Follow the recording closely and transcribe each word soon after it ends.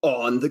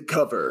On the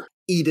cover,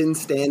 Eden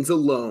stands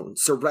alone,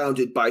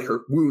 surrounded by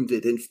her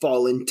wounded and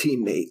fallen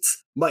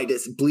teammates.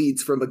 Midas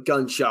bleeds from a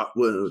gunshot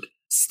wound.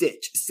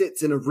 Stitch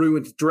sits in a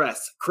ruined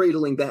dress,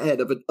 cradling the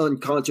head of an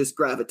unconscious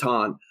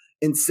graviton,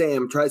 and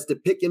Sam tries to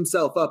pick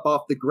himself up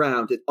off the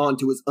ground and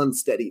onto his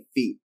unsteady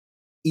feet.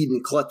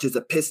 Eden clutches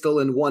a pistol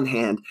in one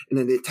hand and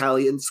an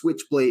Italian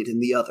switchblade in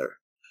the other.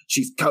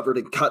 She's covered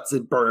in cuts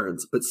and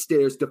burns, but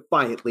stares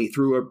defiantly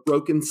through her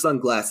broken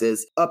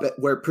sunglasses up at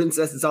where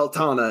Princess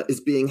Zaltana is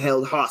being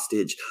held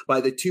hostage by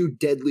the two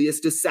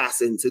deadliest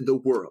assassins in the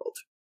world,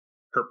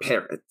 her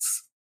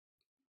parents.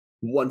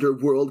 Wonder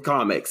World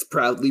Comics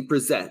proudly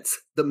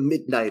presents The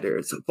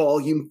Midnighters,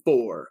 Volume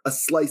 4, A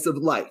Slice of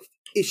Life,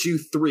 Issue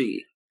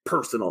 3,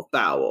 Personal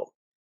Foul.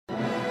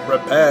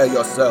 Prepare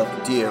yourself,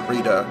 dear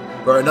reader,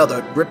 for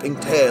another gripping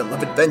tale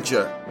of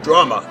adventure,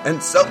 drama,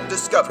 and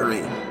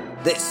self-discovery.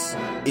 This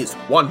is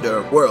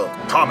Wonder World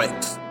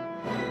Comics.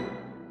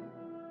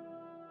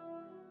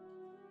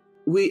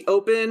 We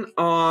open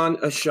on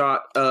a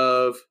shot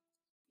of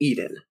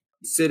Eden,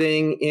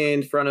 sitting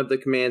in front of the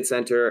command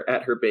center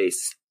at her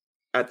base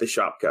at the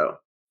Shopco,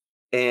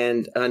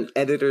 and an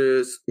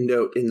editor's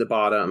note in the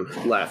bottom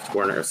left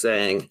corner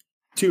saying,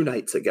 2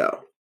 nights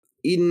ago.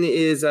 Eden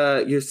is,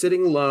 you're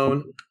sitting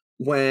alone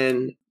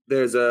when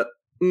there's a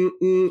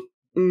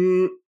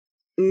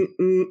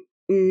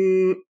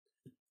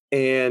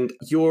and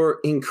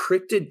your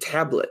encrypted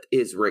tablet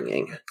is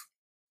ringing.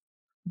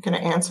 I'm going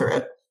to answer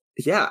it.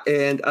 Yeah,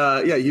 and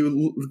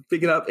you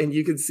pick it up and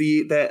you can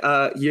see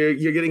that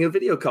you're getting a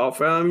video call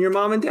from your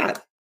mom and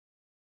dad.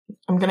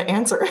 I'm going to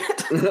answer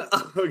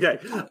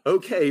it.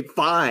 Okay,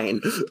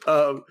 fine.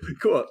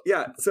 Cool.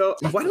 Yeah, so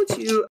why don't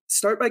you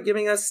start by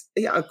giving us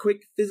a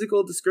quick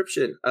physical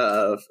description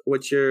of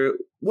what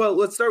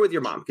let's start with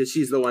your mom, because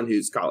she's the one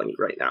who's calling you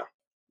right now.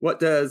 What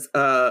does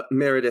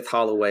Meredith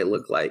Holloway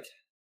look like?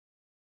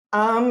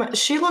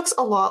 She looks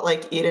a lot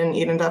like Eden.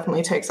 Eden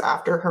definitely takes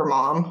after her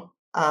mom.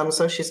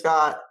 So she's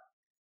got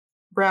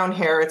brown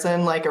hair. It's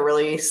in like a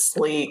really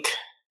sleek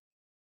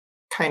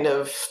kind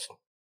of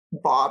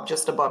bob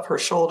just above her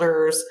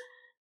shoulders.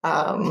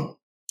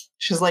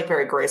 She's like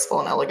very graceful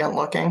and elegant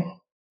looking.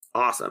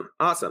 Awesome.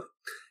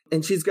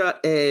 And she's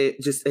got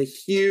just a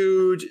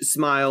huge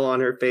smile on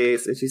her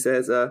face, and she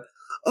says,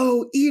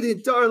 "Oh,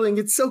 Eden, darling,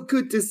 it's so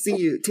good to see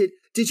you.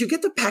 Did you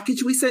get the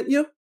package we sent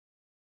you?"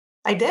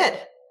 I did.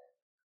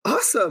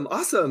 Awesome.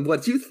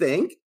 What'd you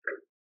think?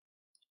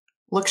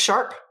 Looks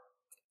sharp.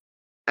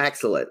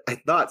 Excellent. I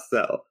thought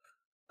so.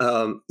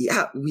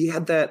 We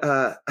had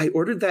that. I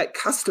ordered that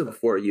custom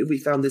for you. We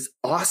found this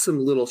awesome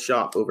little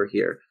shop over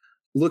here.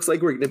 Looks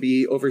like we're going to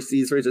be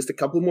overseas for just a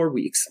couple more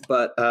weeks,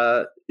 but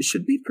it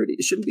shouldn't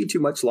be too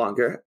much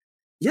longer.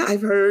 Yeah,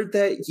 I've heard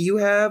that you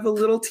have a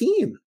little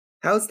team.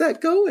 How's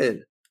that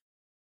going?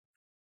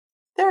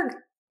 They're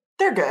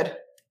good.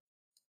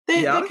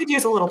 They could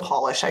use a little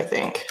polish, I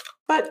think,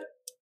 but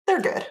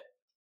they're good.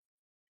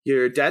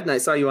 Your dad and I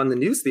saw you on the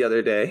news the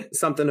other day.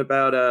 Something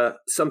about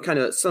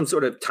some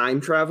sort of time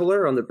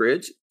traveler on the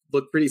bridge.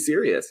 Looked pretty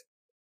serious.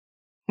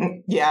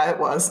 Yeah, it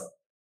was.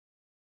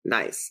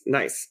 Nice.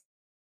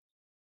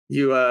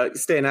 You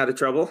staying out of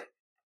trouble?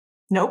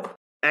 Nope.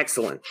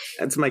 Excellent.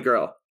 That's my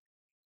girl.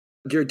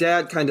 Your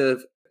dad kind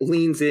of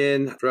leans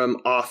in from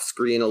off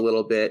screen a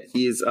little bit.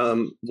 He's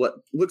what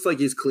looks like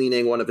he's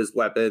cleaning one of his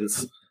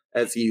weapons,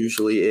 as he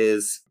usually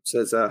is.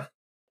 Says,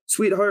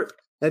 "Sweetheart,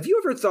 have you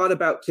ever thought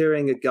about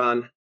carrying a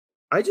gun?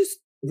 I just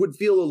would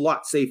feel a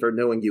lot safer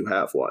knowing you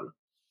have one."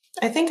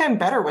 I think I'm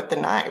better with the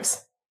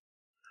knives.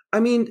 I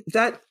mean,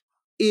 that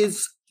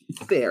is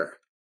fair.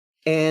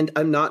 And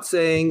I'm not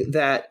saying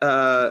that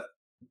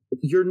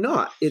you're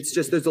not. It's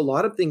just there's a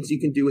lot of things you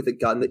can do with a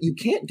gun that you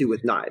can't do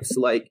with knives.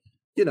 Like,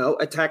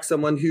 attack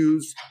someone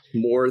who's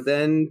more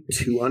than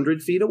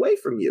 200 feet away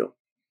from you.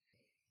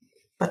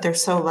 But they're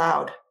so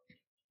loud.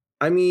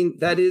 I mean,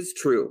 that is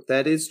true.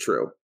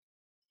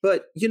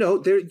 But, you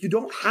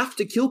don't have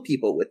to kill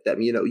people with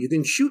them. You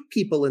can shoot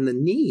people in the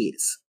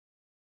knees.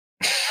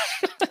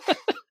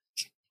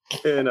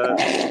 And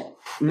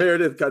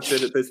Meredith cuts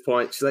in at this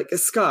point. She's like,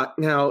 "Scott,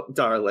 now,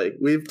 darling,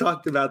 we've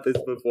talked about this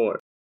before."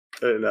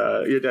 And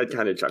your dad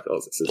kind of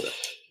chuckles. Says,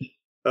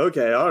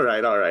 "Okay, all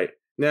right.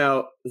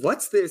 Now,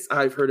 what's this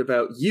I've heard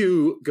about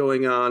you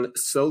going on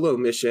solo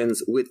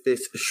missions with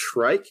this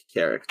Shrike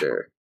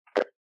character?"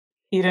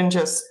 Eden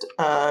just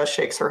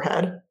shakes her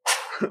head.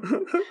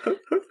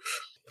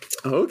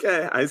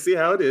 Okay, I see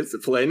how it is.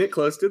 Playing it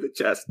close to the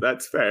chest.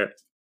 That's fair.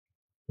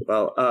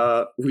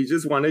 Well, we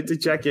just wanted to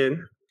check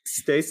in.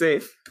 Stay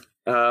safe.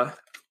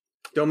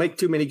 Don't make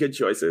too many good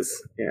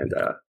choices. And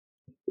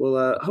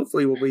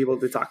hopefully we'll be able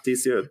to talk to you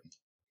soon.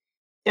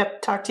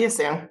 Yep, talk to you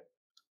soon.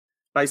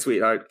 Bye,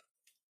 sweetheart.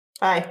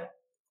 Bye.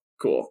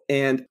 Cool.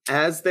 And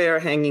as they're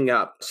hanging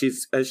up,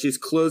 as she's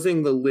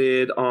closing the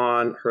lid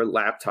on her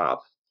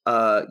laptop,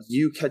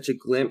 you catch a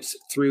glimpse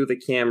through the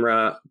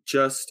camera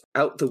just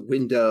out the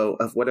window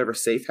of whatever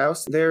safe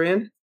house they're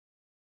in.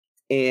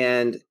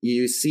 And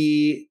you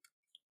see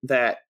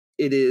that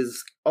it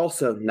is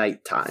also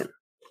nighttime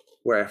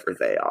wherever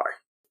they are.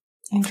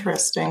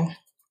 Interesting.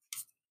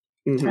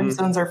 Mm-hmm. Time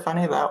zones are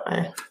funny that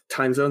way.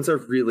 Time zones are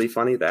really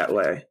funny that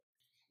way.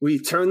 We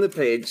turn the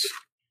page,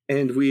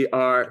 and we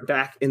are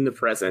back in the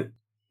present.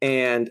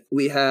 And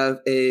we have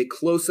a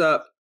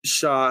close-up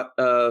shot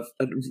of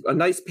a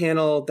nice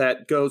panel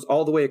that goes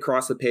all the way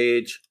across the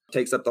page,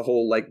 takes up the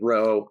whole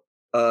row.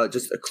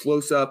 Just a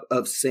close-up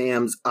of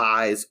Sam's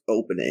eyes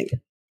opening.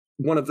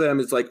 One of them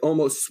is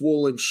almost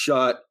swollen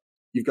shut.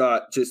 You've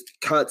got just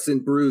cuts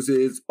and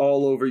bruises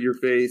all over your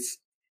face.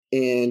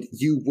 And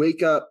you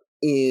wake up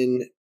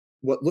in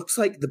what looks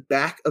like the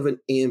back of an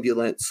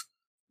ambulance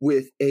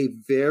with a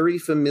very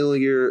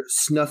familiar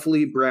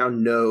snuffly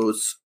brown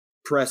nose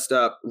pressed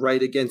up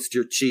right against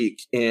your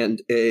cheek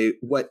and a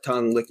wet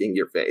tongue licking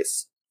your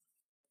face.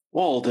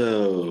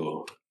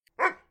 Waldo.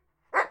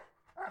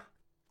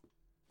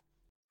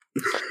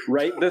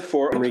 Right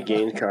before he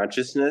regained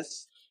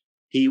consciousness,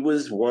 he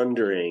was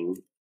wondering,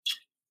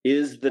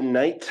 is the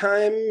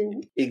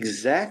nighttime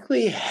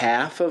exactly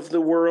half of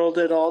the world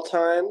at all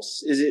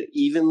times? Is it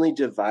evenly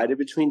divided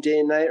between day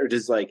and night, or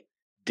does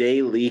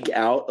day leak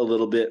out a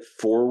little bit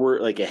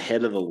forward,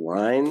 ahead of the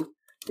line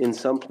in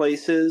some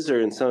places, or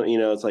in some,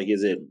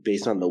 is it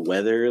based on the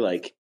weather?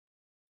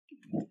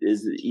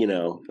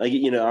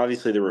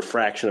 Obviously the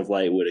refraction of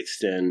light would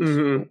extend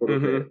a little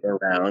bit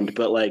around,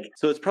 but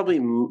so it's probably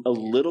a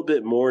little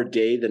bit more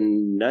day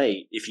than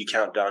night if you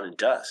count dawn and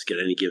dusk at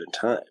any given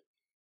time.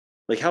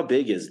 How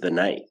big is the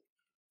night?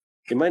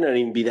 It might not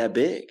even be that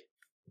big. It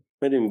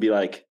might even be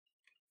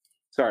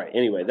sorry.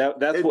 Anyway,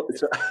 that's what.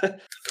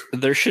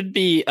 There should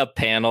be a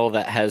panel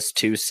that has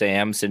two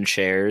Sams in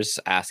chairs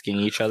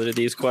asking each other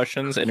these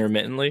questions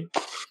intermittently.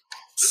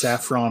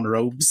 Saffron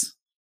robes.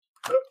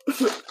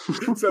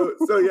 So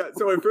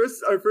our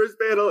first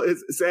panel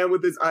is Sam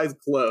with his eyes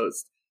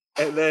closed,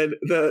 and then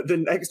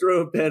the next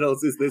row of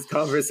panels is this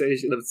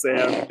conversation of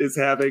Sam is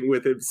having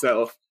with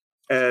himself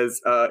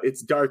as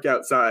it's dark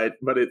outside,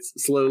 but it's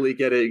slowly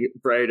getting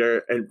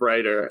brighter and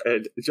brighter,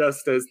 and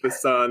just as the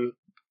sun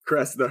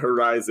crests the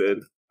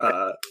horizon,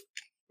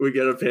 we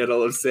get a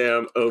panel of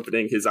Sam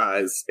opening his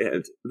eyes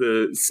and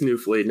the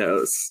snoofly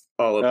nose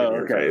all over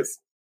your face.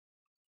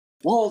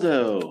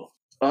 Waldo!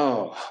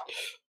 Oh,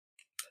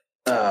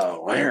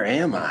 where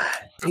am I?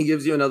 He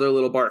gives you another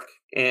little bark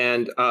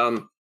and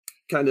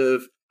kind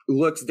of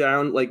looks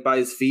down by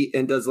his feet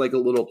and does a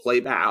little play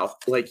bow.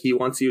 He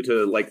wants you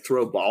to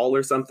throw a ball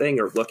or something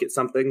or look at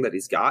something that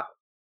he's got.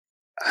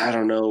 I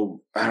don't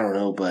know,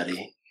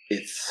 buddy.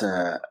 It's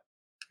kind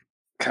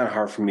of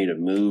hard for me to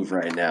move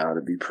right now,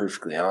 to be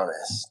perfectly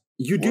honest.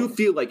 You do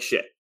feel like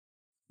shit.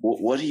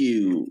 What do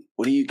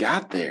you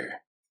got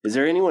there? Is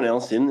there anyone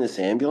else in this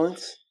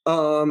ambulance?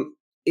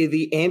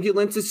 The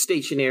ambulance is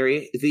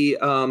stationary.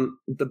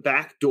 The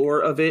back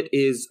door of it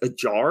is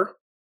ajar.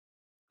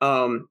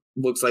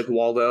 Looks like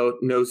Waldo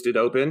nosed it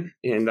open,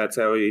 and that's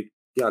how he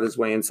got his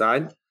way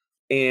inside.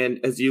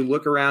 And as you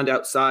look around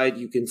outside,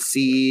 you can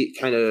see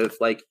kind of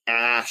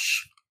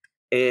ash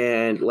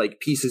and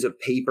pieces of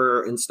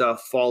paper and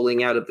stuff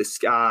falling out of the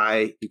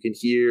sky. You can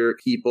hear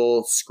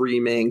people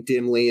screaming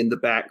dimly in the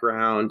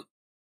background.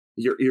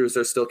 Your ears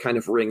are still kind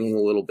of ringing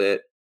a little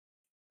bit.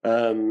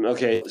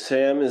 Okay,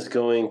 Sam is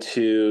going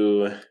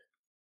to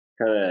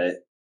kind of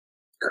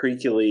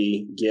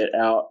creakily get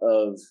out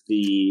of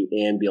the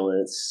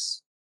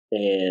ambulance,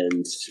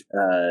 and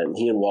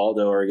he and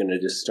Waldo are going to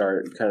just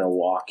start kind of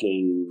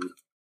walking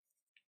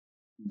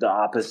the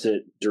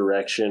opposite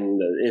direction.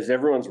 If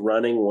everyone's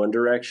running one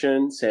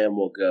direction, Sam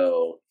will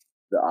go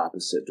the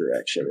opposite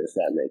direction, if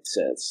that makes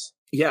sense.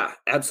 Yeah,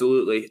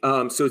 absolutely.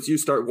 So as you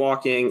start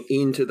walking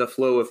into the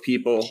flow of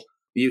people,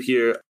 you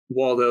hear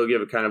Waldo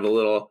give a kind of a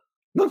little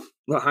woof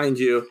behind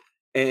you,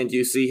 and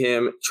you see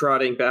him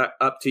trotting back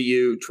up to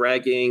you,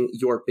 dragging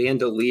your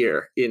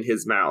bandolier in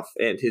his mouth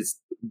and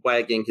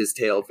wagging his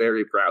tail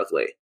very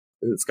proudly.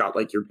 And it's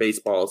got your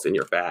baseballs and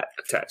your bat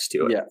attached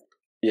to it.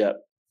 Yeah.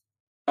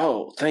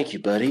 Oh, thank you,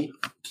 buddy.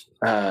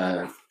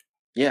 Yeah,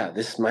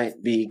 this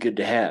might be good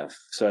to have.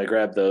 So I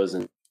grab those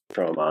and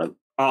throw them on.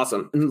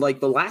 Awesome. And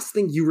the last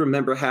thing you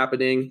remember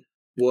happening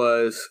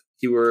was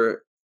you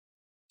were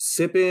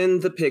sipping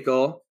the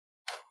pickle,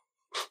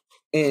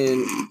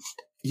 and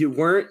you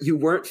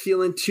weren't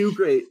feeling too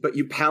great, but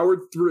you powered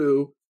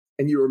through,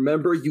 and you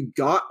remember you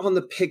got on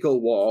the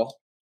pickle wall,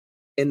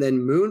 and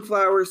then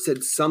Moonflower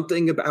said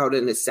something about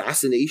an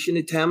assassination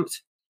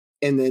attempt,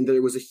 and then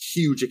there was a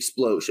huge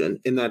explosion,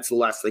 and that's the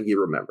last thing you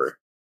remember.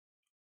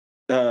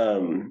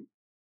 I'm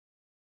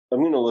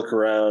going to look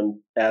around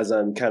as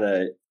I'm kind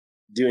of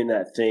doing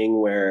that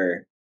thing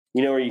where,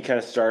 where you kind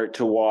of start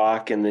to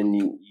walk, and then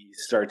you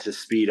start to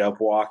speed up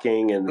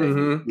walking, and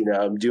then,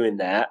 I'm doing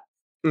that.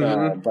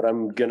 But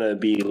I'm going to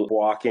be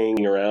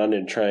walking around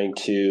and trying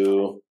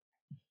to,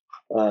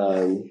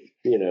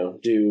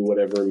 do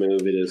whatever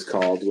move it is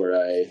called where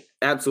I...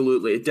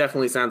 Absolutely. It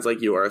definitely sounds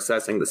like you are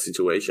assessing the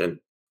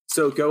situation.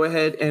 So go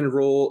ahead and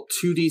roll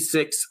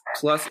 2d6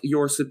 plus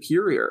your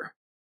superior.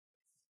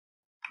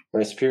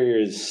 My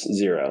superior is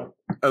 0.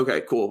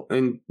 Okay, cool.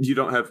 And you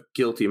don't have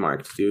guilty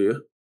marked, do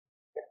you?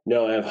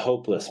 No, I have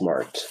hopeless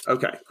marked.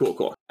 Okay,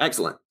 cool.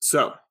 Excellent.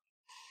 So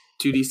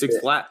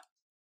 2d6 flat.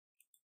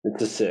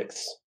 It's a 6.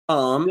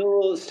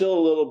 Still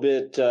a little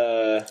bit,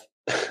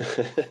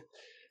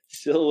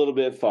 still a little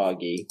bit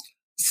foggy.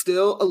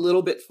 Still a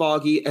little bit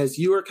foggy as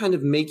you are kind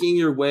of making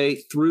your way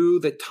through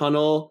the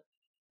tunnel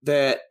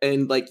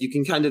and like you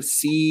can kind of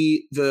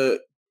see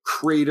the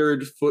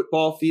cratered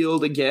football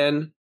field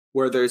again,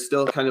 where there's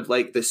still kind of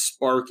like the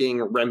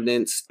sparking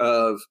remnants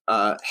of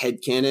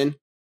headcanon.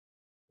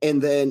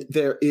 And then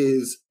there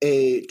is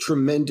a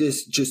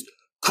tremendous just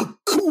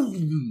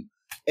kaboom,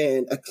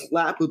 and a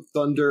clap of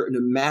thunder, and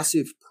a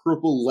massive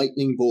purple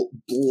lightning bolt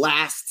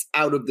blasts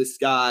out of the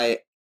sky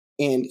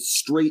and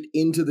straight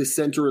into the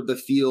center of the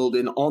field.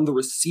 And on the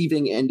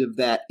receiving end of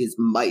that is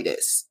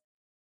Midas.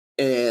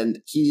 And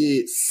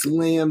he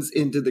slams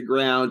into the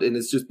ground and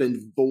has just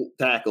been volt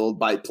tackled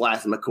by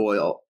Plasma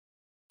Coil.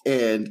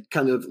 And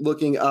kind of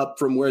looking up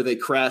from where they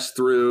crashed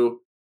through,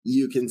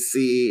 you can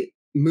see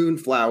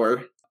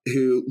Moonflower,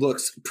 who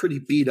looks pretty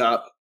beat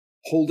up,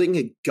 holding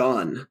a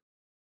gun.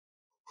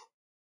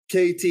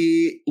 KT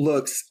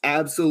looks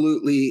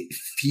absolutely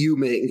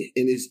fuming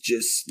and is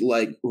just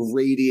like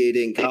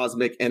radiating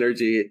cosmic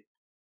energy.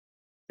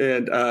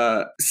 And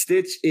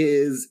Stitch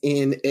is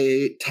in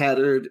a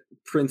tattered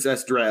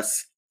princess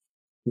dress,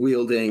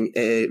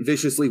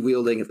 viciously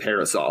wielding a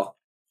parasol.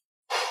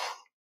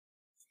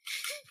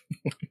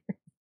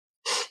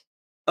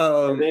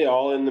 Are they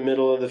all in the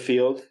middle of the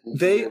field?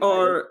 They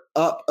are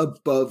up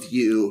above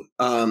you,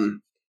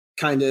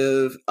 kind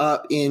of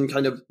up in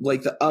kind of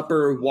like the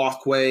upper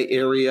walkway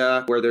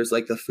area where there's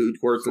like the food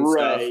courts and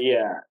stuff. Right,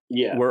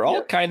 yeah. We're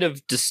all kind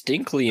of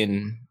distinctly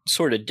in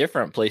sort of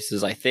different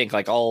places, I think,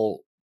 like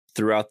all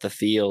throughout the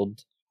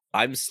field.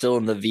 I'm still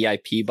in the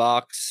VIP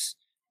box.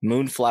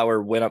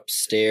 Moonflower went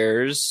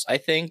upstairs, I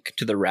think,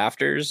 to the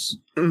rafters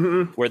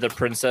where the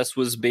princess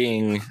was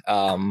being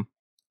assaulted.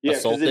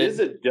 Because it is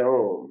a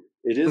dome.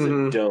 It is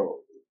a dome.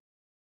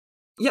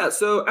 Yeah,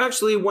 so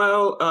actually,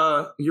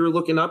 while you're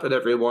looking up at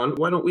everyone,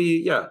 why don't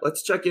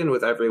let's check in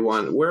with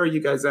everyone. Where are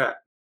you guys at?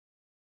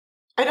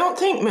 I don't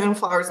think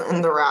Moonflower's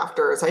in the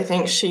rafters. I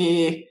think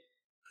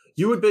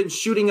You had been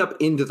shooting up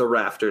into the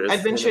rafters.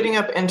 I'd been shooting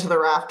up into the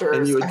rafters.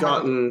 And you had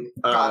gotten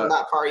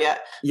that far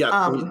yet. Yeah,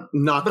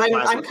 not. But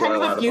I'm kind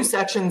of a few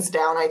sections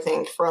down, I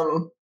think,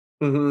 from...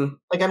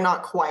 Like, I'm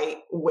not quite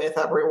with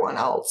everyone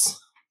else.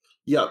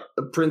 Yep,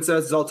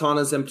 Princess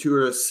Zoltana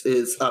Zemturus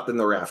is up in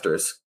the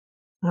rafters.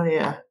 Oh,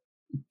 yeah.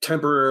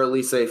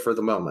 Temporarily safe for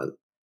the moment.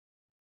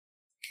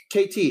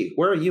 KT,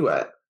 where are you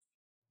at?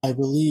 I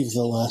believe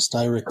the last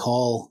I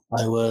recall,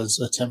 I was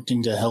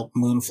attempting to help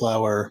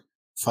Moonflower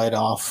fight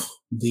off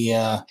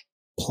the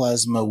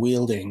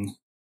plasma-wielding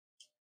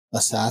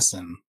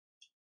assassin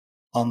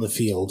on the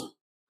field.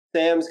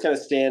 Sam's kind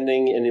of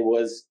standing, and it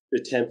was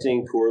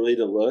attempting poorly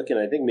to look, and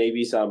I think maybe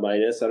he saw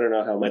Midas. I don't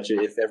know how much,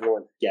 if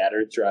everyone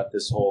scattered throughout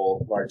this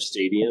whole large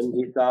stadium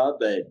he saw,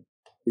 but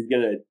he's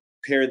going to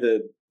pair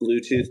the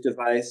Bluetooth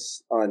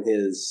device on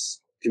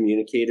his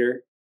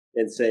communicator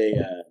and say,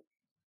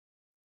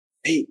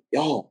 hey,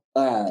 y'all,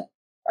 I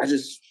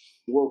just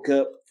woke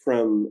up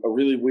from a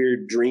really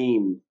weird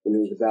dream, and it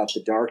was about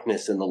the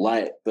darkness and the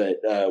light, but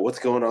what's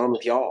going on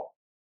with y'all?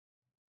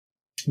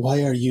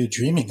 Why are you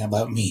dreaming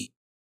about me?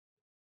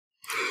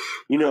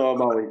 You know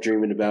I'm always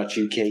dreaming about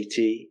you,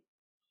 KT.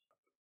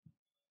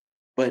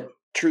 But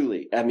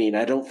truly, I mean,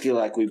 I don't feel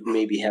like we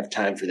maybe have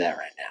time for that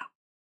right now.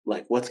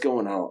 Like, what's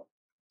going on?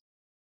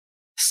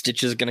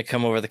 Stitch is going to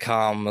come over the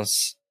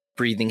comms,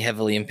 breathing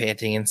heavily and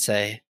panting, and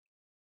say,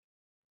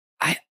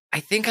 I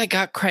think I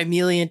got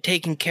Crimelian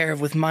taken care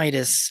of with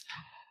Midas,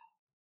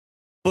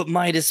 but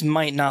Midas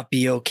might not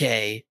be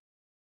okay.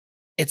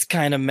 It's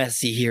kind of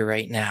messy here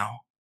right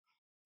now.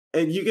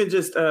 And you can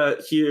just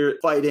hear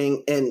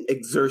fighting and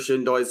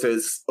exertion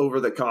noises over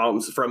the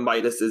comms from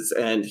Midas's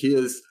end. He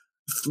is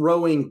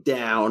throwing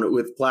down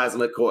with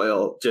Plasma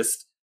Coil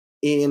just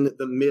in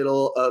the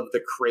middle of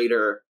the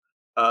crater,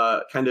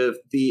 kind of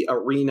the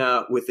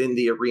arena within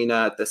the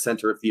arena, at the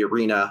center of the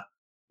arena,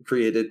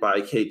 created by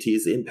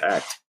KT's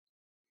impact,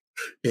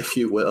 if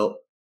you will.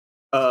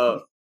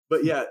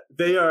 But yeah,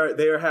 they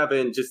are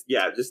having just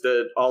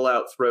an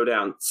all-out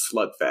throwdown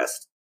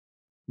slugfest.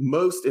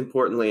 Most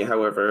importantly,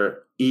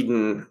 however,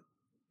 Eden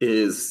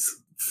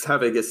is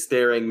having a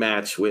staring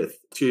match with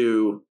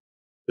two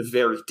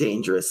very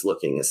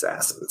dangerous-looking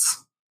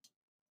assassins.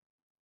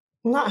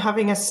 I'm not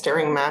having a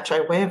staring match.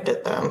 I waved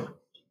at them.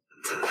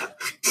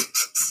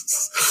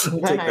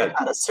 Then I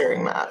had a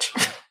staring match.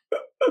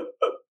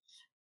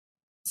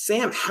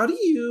 Sam, how do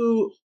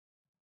you...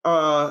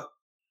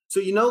 So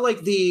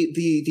like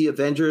the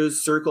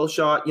Avengers circle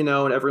shot, and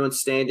everyone's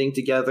standing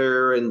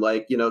together and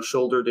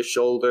shoulder to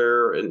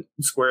shoulder and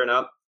squaring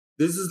up.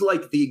 This is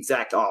like the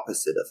exact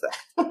opposite of that.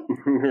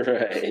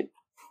 Right.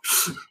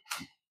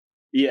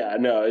 Yeah,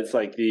 no, it's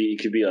like it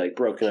could be like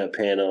broken up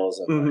panels.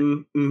 Of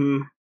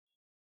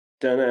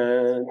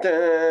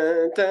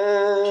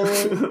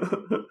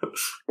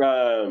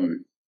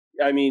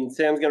I mean,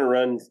 Sam's going to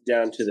run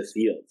down to the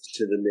field,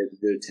 to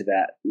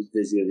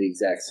the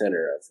exact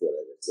center of whatever.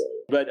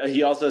 But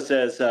he also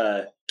says,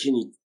 can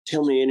you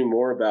tell me any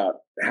more about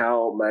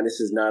how Midas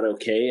is not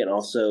okay? And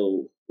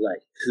also,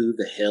 like, who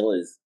the hell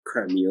is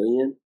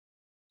Carmelian?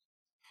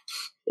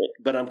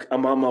 But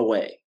I'm on my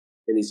way.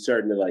 And he's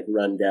starting to like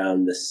run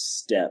down the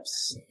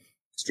steps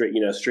straight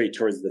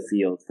towards the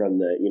field from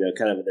the,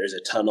 kind of, there's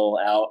a tunnel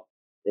out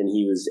and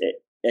he was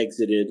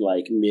exited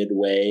like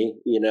midway,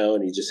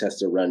 and he just has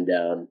to run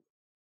down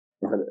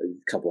a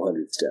couple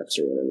hundred steps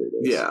or whatever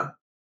it is. Yeah.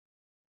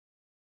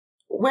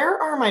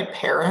 Where are my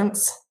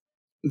parents?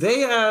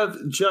 They have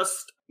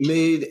just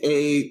made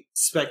a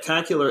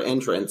spectacular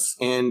entrance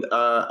and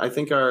I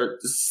think are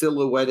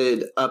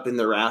silhouetted up in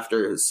the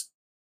rafters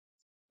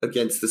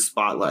against the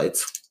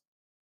spotlights.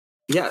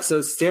 Yeah,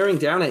 so staring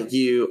down at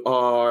you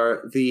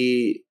are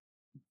the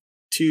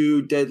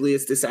two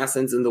deadliest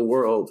assassins in the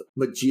world,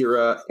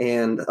 Majira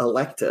and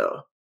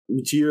Electo.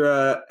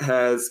 Majira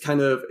has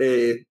kind of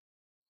a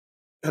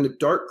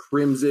dark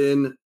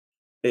crimson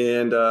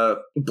and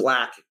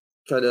black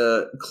kind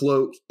of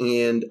cloak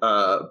and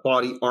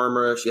body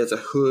armor. She has a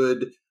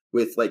hood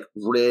with like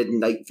red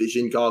night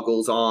vision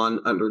goggles on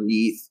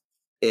underneath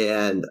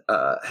and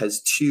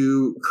has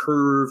two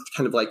curved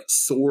kind of like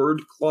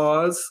sword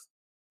claws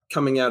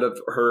coming out of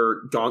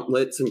her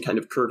gauntlets and kind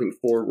of curving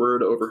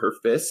forward over her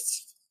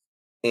fists.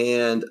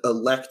 And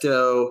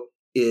Electo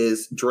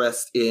is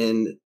dressed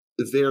in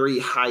very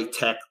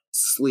high-tech,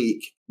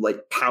 sleek,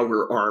 like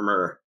power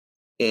armor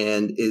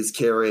and is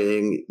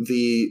carrying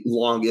the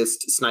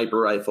longest sniper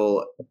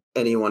rifle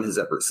anyone has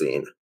ever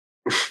seen.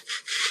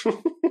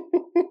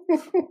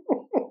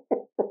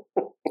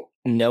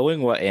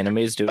 Knowing what anime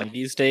is doing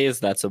these days,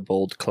 that's a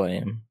bold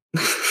claim.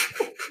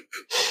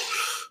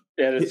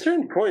 At a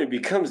certain point, it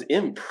becomes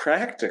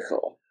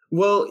impractical.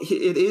 Well,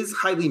 it is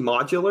highly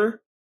modular.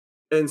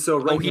 And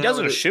so he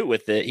doesn't shoot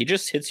with it. He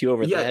just hits you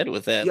over the head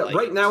with it. Yeah,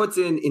 right now it's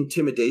in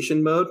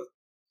intimidation mode.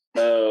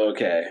 Oh,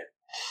 okay.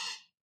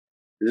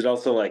 Is it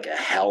also like a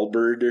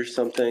halberd or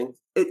something?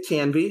 It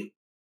can be.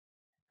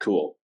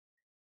 Cool.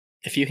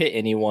 If you hit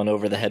anyone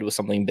over the head with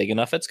something big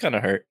enough, it's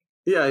gonna hurt.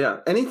 Yeah.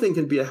 Anything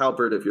can be a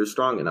halberd if you're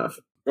strong enough.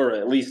 Or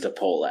at least a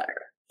poleaxe.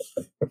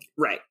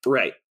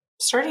 Right.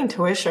 Starting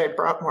to wish I'd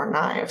brought more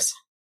knives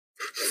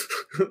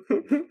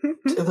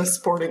to the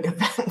sporting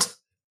event.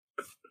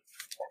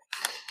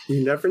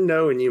 You never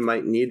know when you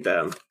might need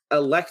them.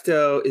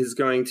 Electo is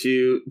going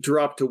to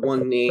drop to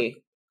one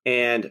knee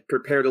and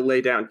prepare to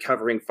lay down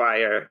covering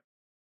fire.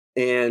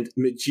 And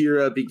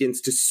Majira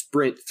begins to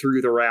sprint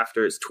through the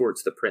rafters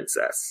towards the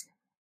princess.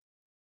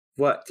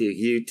 What do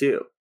you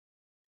do?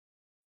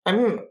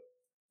 I'm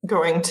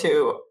going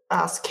to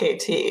ask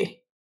KT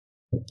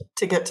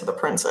to get to the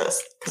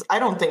princess, because I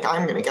don't think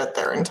I'm going to get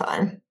there in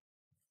time.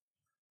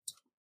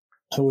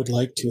 I would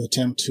like to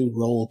attempt to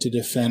roll to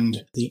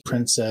defend the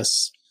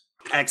princess.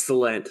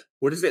 Excellent.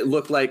 What does it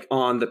look like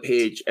on the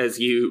page as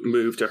you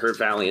move to her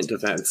valiant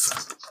defense?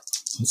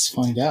 Let's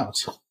find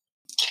out.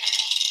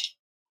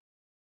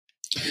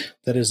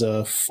 That is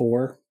a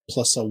 4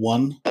 plus a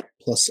 1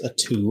 plus a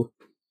 2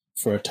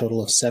 for a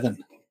total of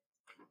 7.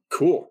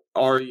 Cool.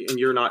 And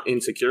you're not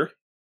insecure?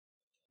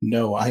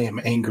 No, I am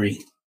angry.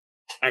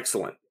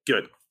 Excellent.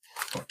 Good.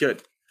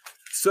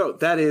 So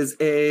that is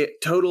a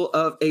total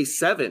of a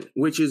 7,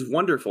 which is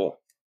wonderful,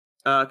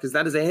 because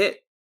that is a hit.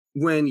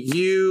 When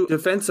you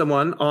defend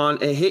someone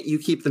on a hit, you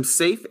keep them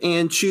safe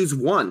and choose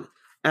one.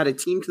 Add a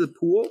team to the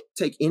pool,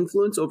 take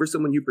influence over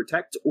someone you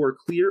protect, or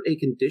clear a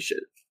condition.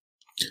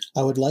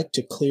 I would like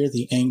to clear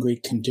the angry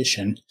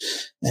condition,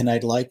 and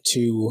I'd like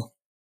to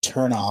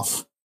turn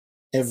off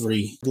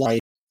every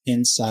light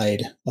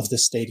inside of the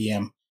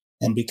stadium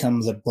and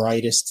become the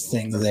brightest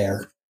thing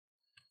there.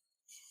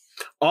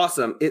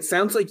 Awesome. It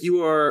sounds like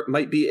you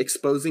might be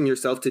exposing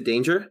yourself to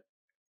danger.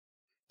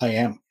 I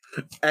am.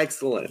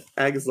 Excellent.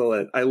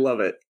 I love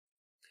it.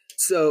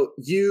 So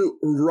you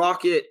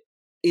rocket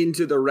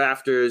into the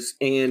rafters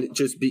and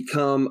just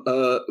become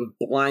a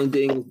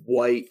blinding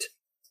white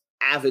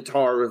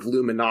avatar of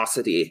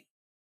luminosity.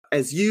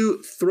 As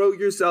you throw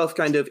yourself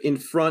kind of in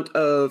front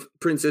of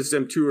Princess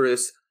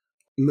Zemturis,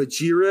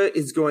 Majira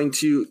is going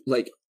to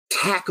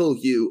tackle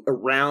you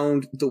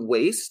around the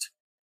waist,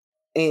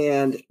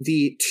 and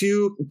the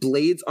two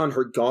blades on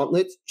her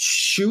gauntlet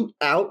shoot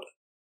out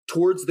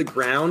towards the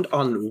ground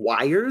on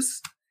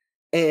wires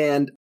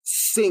and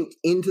sink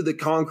into the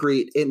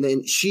concrete, and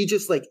then she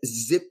just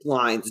zip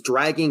lines,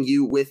 dragging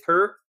you with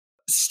her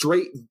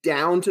straight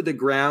down to the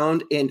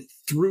ground and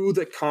through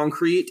the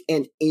concrete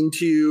and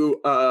into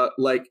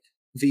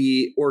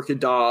the Orchid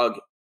Dog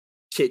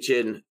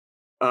kitchen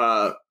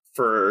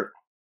for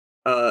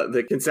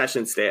the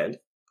concession stand.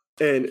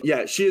 And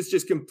yeah, she has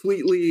just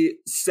completely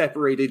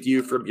separated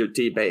you from your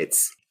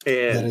teammates.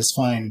 And that is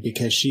fine,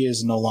 because she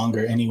is no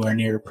longer anywhere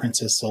near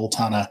Princess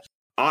Sultana.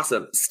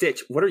 Awesome.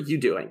 Stitch, what are you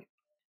doing?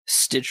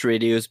 Stitch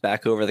radios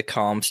back over the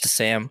comms to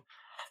Sam.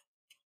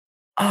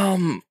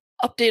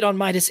 Update on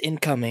Midas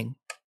incoming.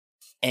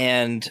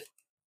 And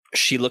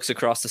she looks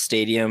across the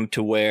stadium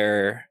to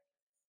where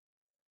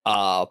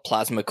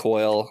Plasma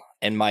Coil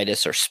and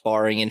Midas are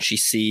sparring, and she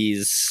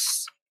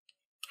sees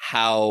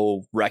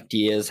how wrecked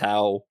he is,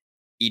 how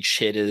each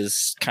hit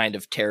is kind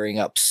of tearing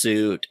up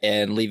suit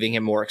and leaving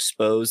him more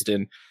exposed.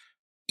 And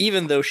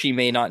even though she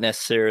may not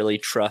necessarily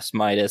trust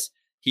Midas,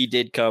 he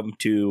did come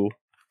to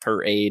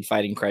her aid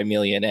fighting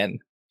Crymelion, and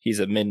he's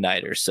a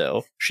Midnighter,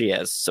 so she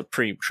has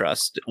supreme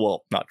trust.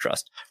 Well, not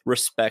trust,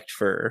 respect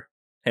for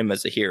him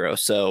as a hero.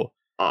 So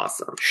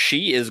Awesome.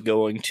 she is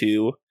going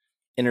to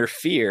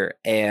interfere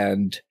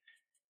and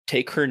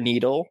take her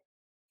needle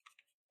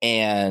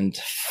and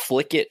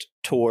flick it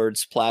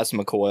towards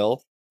Plasma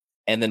Coil,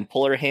 and then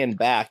pull her hand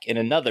back, and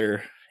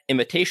another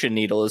imitation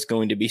needle is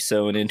going to be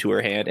sewn into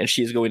her hand, and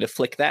she's going to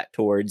flick that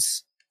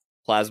towards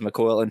Plasma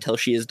Coil until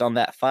she has done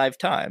that 5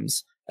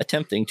 times,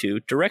 attempting to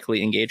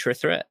directly engage her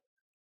threat.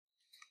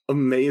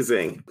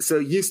 Amazing. So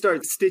you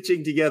start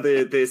stitching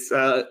together this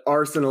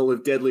arsenal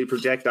of deadly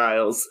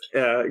projectiles.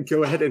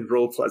 Go ahead and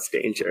roll plus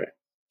danger.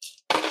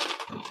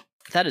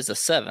 That is a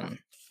 7.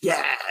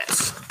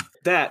 Yes!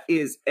 That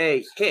is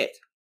a hit.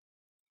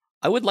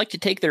 I would like to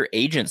take their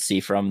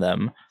agency from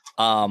them,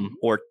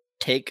 or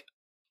take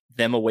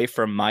them away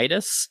from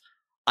Midas.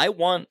 I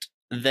want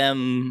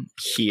them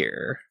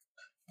here.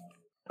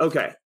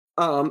 Okay.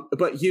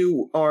 But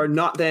you are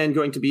not then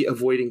going to be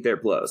avoiding their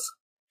blows.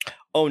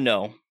 Oh,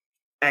 no.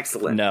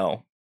 Excellent.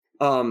 No.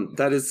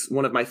 That is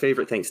one of my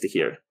favorite things to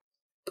hear.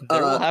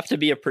 There will have to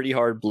be a pretty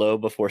hard blow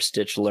before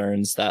Stitch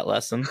learns that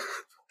lesson.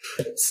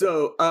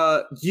 So,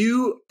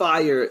 you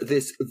fire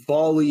this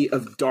volley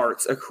of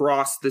darts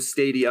across the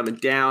stadium and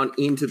down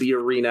into the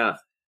arena,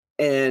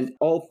 and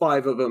all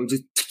 5 of them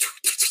just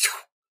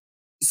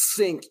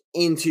sink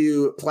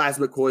into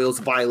Plasma Coil's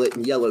violet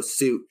and yellow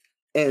suit,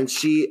 and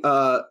she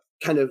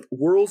kind of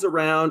whirls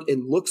around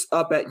and looks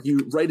up at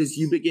you right as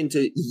you begin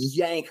to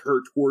yank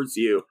her towards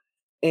you.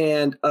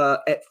 And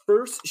at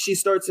first, she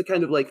starts to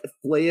kind of like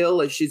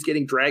flail as she's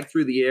getting dragged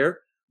through the air,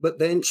 but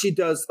then she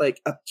does like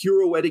a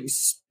pirouetting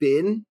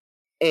spin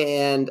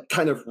and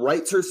kind of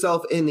rights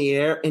herself in the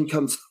air and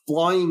comes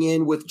flying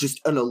in with just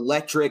an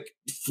electric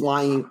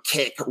flying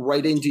kick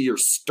right into your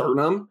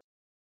sternum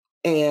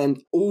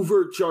and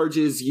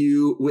overcharges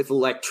you with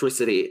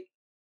electricity.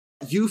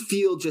 You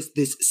feel just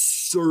this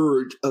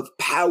surge of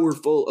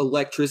powerful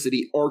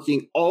electricity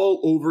arcing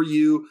all over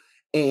you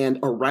and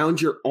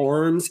around your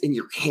arms and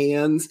your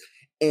hands,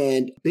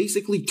 and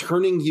basically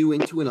turning you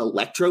into an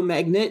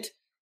electromagnet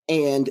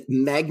and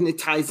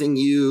magnetizing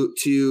you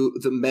to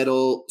the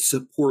metal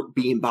support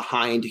beam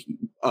behind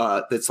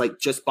that's like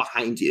just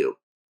behind you.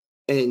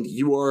 And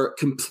you are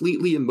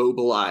completely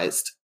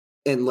immobilized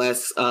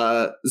unless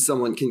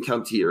someone can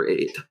come to your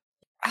aid.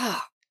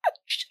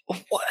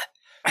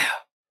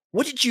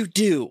 What did you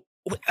do?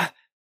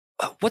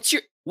 What's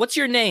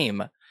your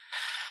name?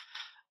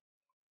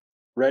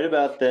 Right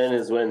about then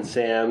is when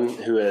Sam,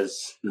 who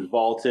has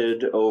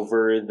vaulted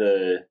over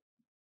the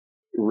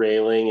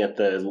railing at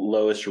the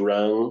lowest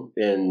rung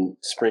and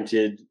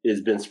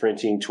has been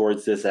sprinting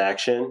towards this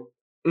action.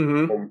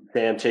 Mm-hmm. And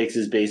Sam takes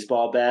his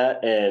baseball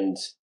bat and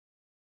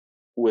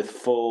with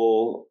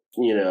full,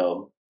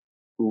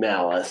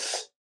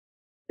 malice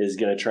is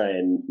going to try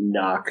and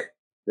knock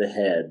the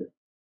head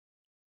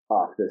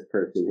off this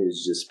person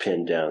who's just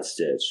pinned down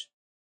Stitch.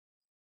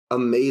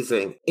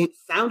 Amazing. It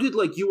sounded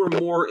like you were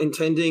more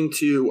intending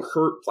to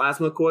hurt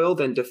Plasma Coil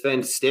than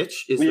defend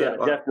Stitch.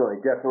 Definitely.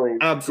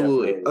 Absolutely.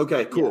 Definitely.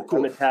 Okay, cool.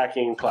 I'm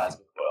attacking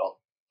Plasma Coil.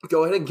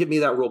 Go ahead and give me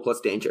that roll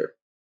plus danger.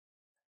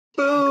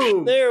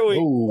 Boom! There we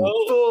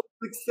go. Full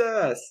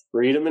success.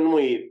 Read 'em and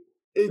weep.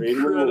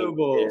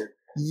 Incredible.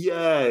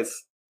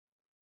 Yes.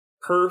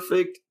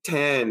 Perfect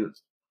 10.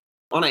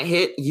 On a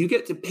hit, you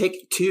get to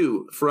pick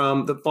 2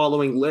 from the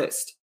following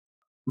list.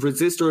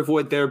 Resist or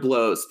avoid their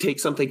blows. Take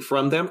something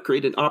from them,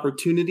 create an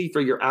opportunity for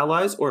your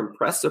allies, or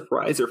impress,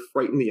 surprise, or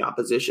frighten the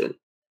opposition.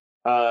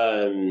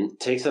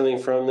 Take something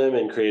from them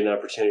and create an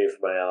opportunity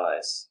for my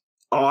allies.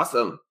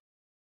 Awesome.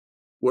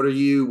 What are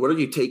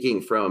you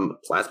taking from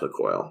Plasma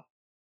Coil?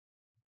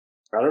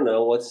 I don't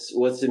know.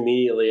 What's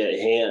immediately at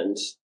hand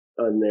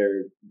on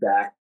their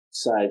back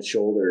side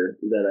shoulder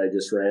that I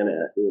just ran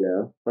at,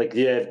 Like,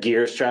 do they have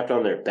gear strapped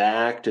on their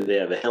back? Do they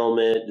have a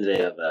helmet? Do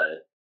they have a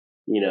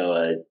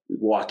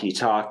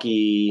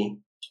walkie-talkie?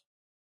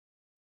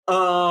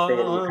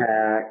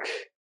 Pack?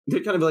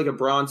 They're kind of like a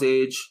Bronze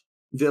Age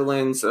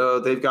villain, so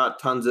they've got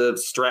tons of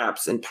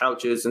straps and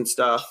pouches and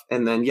stuff.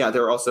 And then,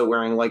 they're also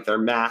wearing like their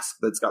mask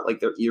that's got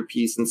like their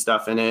earpiece and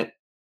stuff in it.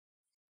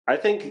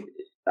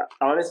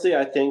 Honestly,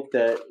 I think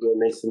that what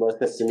makes the most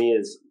sense to me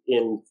is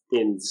in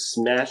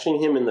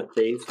smashing him in the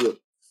face with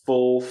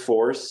full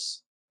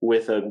force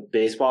with a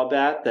baseball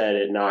bat, that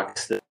it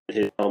knocks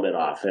his helmet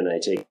off, and I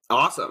take.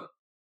 Awesome.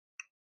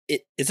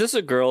 Is this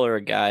a girl or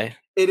a guy?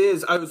 It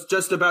is. I was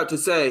just about to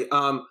say,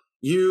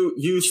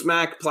 you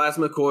smack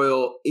Plasma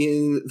Coil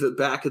in the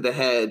back of the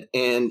head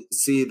and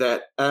see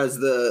that as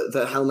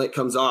the helmet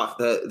comes off,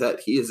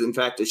 that he is in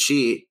fact a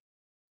she.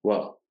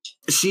 Well,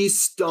 she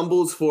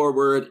stumbles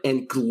forward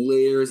and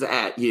glares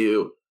at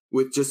you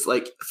with just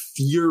like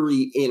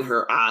fury in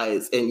her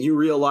eyes, and you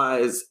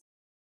realize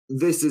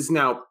this is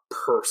now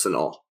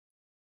personal.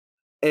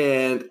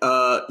 And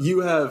you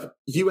have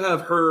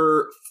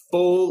her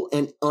full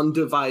and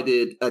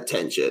undivided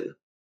attention.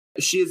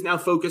 She is now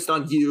focused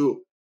on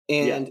you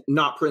and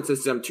not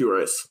Princess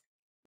Zemturis.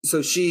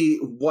 So she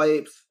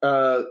wipes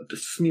the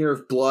smear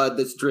of blood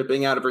that's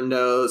dripping out of her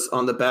nose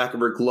on the back of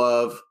her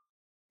glove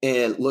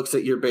and looks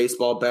at your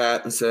baseball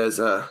bat and says,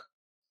 all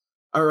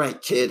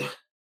right, kid,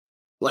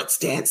 let's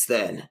dance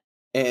then.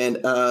 And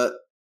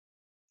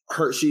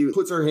she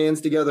puts her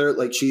hands together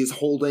like she's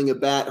holding a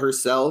bat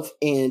herself,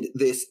 and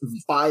this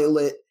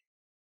violet,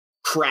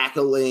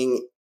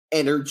 crackling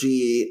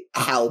energy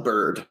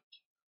halberd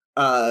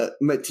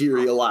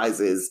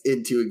materializes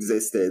into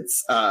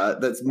existence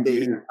that's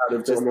made out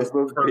of just this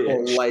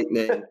purple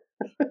lightning.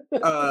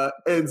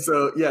 And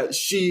so,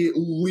 she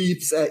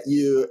leaps at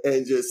you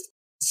and just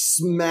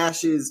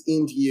smashes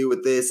into you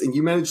with this, and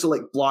you manage to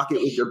like block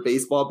it with your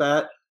baseball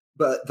bat,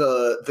 but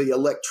the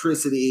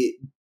electricity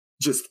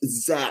just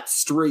zaps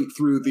straight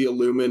through the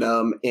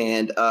aluminum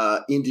and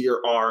into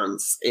your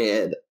arms,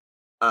 and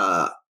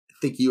I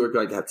think you are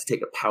going to have to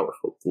take a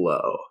powerful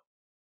blow.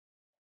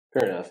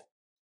 Fair enough.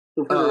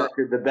 So for the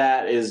record, the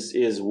bat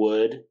is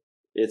wood.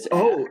 It's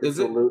is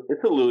it?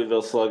 It's a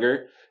Louisville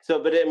Slugger.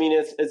 So, but I mean,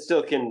 I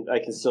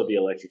can still be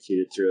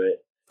electrocuted through it.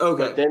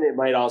 Okay. But then it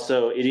might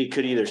also it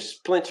could either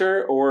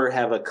splinter or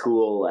have a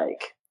cool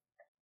like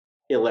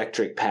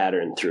electric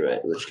pattern through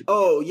it.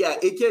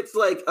 It gets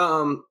like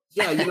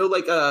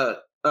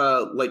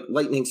like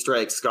lightning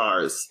strike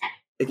scars.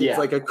 It gets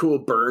like a cool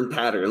burn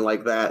pattern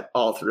like that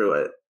all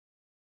through it.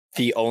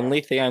 The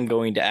only thing I'm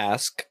going to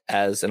ask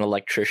as an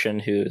electrician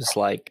who's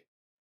like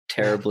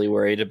terribly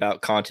worried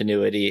about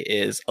continuity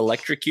is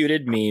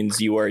electrocuted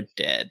means you are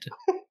dead.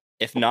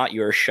 If not,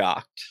 you're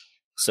shocked.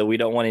 So we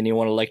don't want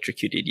anyone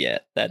electrocuted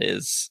yet. That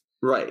is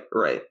right.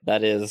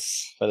 That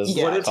is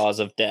the cause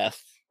of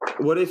death.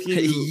 What if you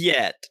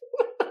yet?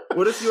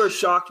 What if you are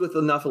shocked with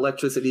enough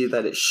electricity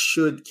that it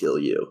should kill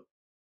you?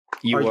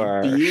 You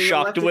are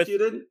shocked with.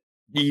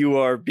 You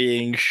are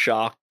being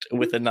shocked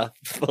with enough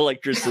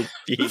electricity.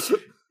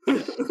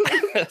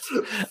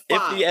 If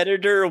the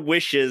editor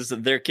wishes,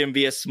 there can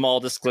be a small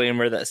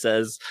disclaimer that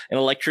says an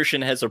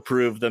electrician has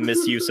approved the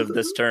misuse of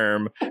this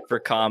term for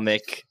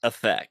comic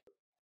effect.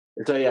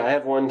 So I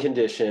have one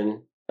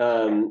condition,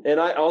 and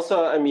I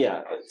also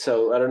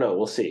so I don't know.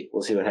 We'll see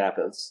what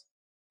happens.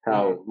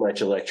 How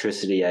much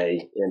electricity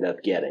I end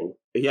up getting.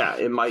 Yeah,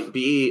 it might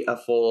be a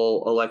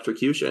full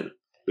electrocution.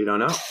 We don't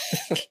know.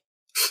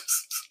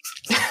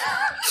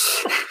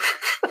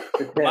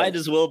 Might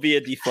as well be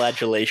a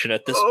deflagellation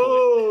at this point.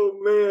 Oh,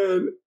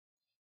 man.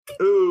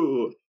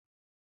 Ooh.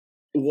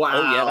 Wow.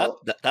 Oh,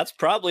 yeah, that's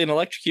probably an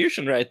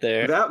electrocution right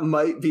there.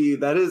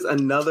 That is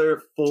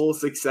another full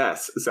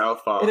success,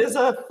 Southpaw. It is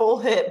a full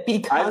hit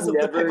because of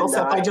the pickle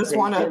stuff. I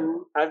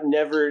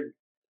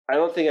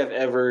don't think I've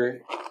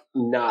ever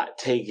not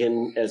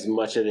taken as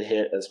much of the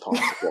hit as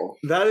possible.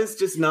 That is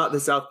just not the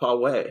Southpaw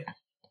way.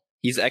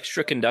 He's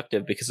extra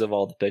conductive because of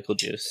all the pickle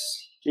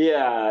juice.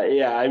 Yeah.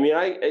 I mean,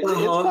 it's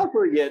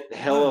possible to get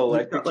hella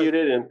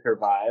electrocuted and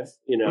survive,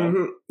 you know?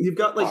 Mm-hmm. You've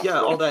got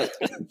all that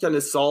kind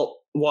of salt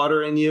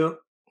water in you.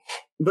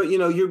 But,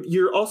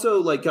 you're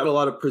also got a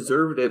lot of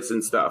preservatives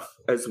and stuff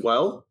as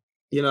well,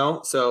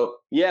 so.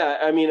 Yeah,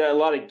 I mean, a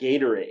lot of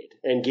Gatorade.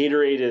 And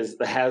Gatorade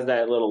has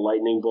that little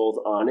lightning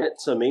bolt on it.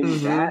 So maybe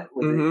that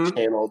would have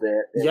channeled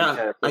it and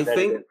kind of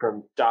prevented it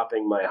from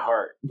stopping my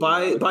heart.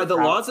 By the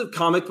laws of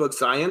comic book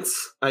science,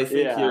 I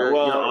think you're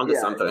onto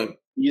something.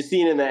 You've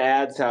seen in the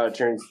ads how it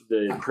turns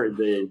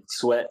the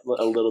sweat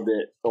a little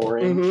bit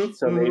orange.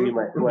 So maybe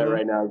my sweat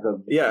right now is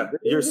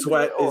your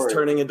sweat is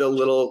turning into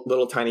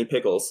little tiny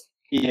pickles.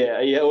 Yeah.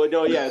 Well,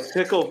 no, it's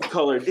pickle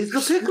colored. It's the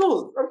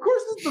pickles. Of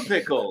course, it's the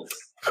pickles.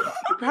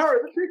 The power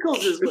of the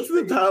pickles is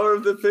the power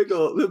of the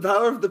pickle. The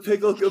power of the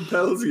pickle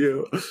compels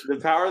you. The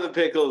power of the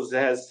pickles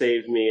has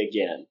saved me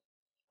again.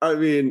 I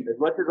mean, as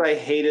much as I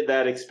hated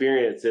that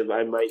experience, it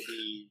might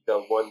be the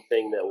one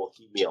thing that will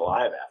keep me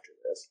alive after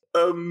this.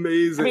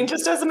 Amazing. I mean,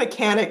 just as a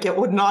mechanic, it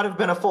would not have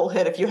been a full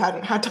hit if you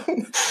hadn't had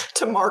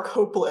to mark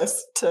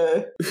hopeless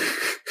to.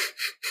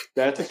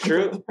 That's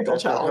true. The pickle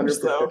challenge,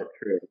 though.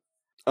 True.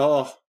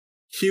 Oh,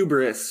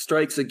 hubris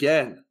strikes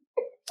again.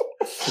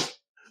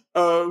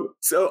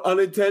 So on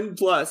a 10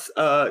 plus,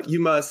 you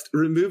must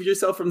remove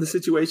yourself from the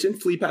situation,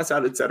 flee, pass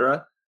out,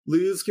 etc.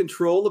 Lose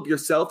control of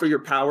yourself or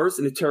your powers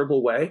in a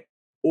terrible way,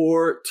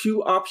 or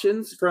 2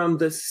 options from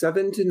the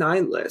 7 to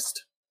 9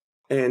 list.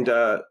 And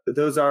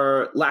those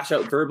are lash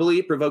out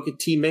verbally, provoke a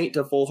teammate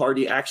to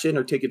foolhardy action,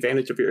 or take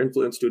advantage of your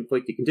influence to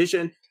inflict a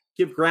condition.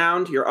 Give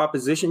ground, your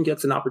opposition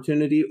gets an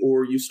opportunity,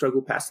 or you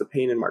struggle past the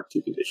pain and mark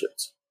 2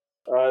 conditions.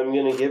 I'm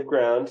going to give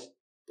ground,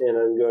 and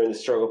I'm going to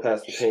struggle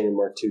past the pain and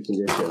mark 2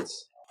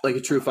 conditions. Like a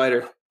true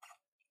fighter.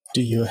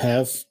 Do you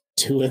have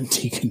 2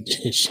 empty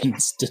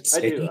conditions to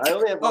take? I do. I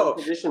only have 1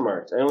 condition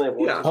marked. I only have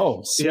 1. Yeah.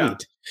 Oh, sweet. Yeah.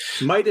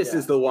 Midas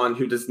is the one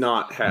who does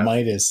not have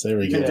Midas. There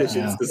we go.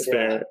 Conditions to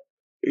spare.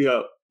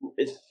 Yeah.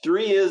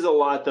 3 is a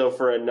lot, though,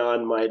 for a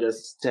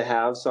non-Midas to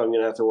have, so I'm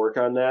going to have to work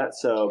on that.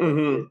 So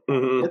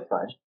it's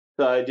fine.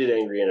 So I did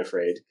Angry and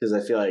Afraid, because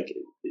I feel like,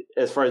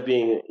 as far as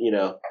being,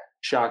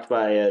 shocked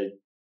by a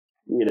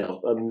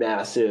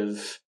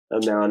massive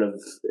amount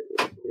of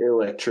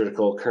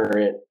electrical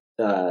current,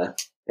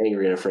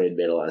 Angry and Afraid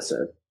made a lot of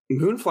sense.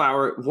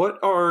 Moonflower, what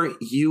are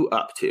you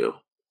up to?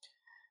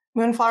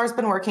 Moonflower's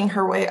been working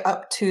her way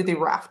up to the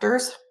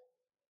rafters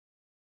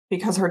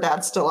because her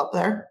dad's still up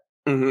there.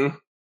 Mm-hmm.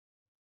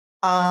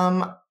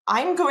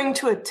 I'm going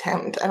to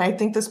attempt, and I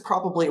think this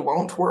probably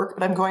won't work,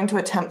 but I'm going to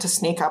attempt to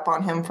sneak up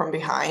on him from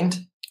behind.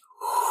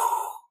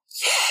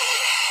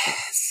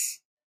 Yes!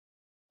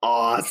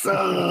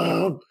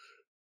 Awesome!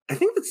 I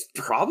think that's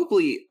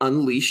probably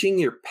unleashing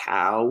your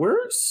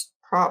powers.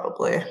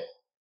 Probably.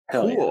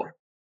 Hell Cool. yeah.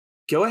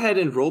 Go ahead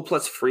and roll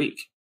plus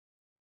freak.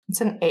 It's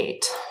an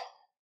 8.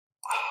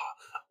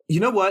 You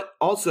know what?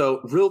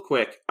 Also, real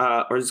quick,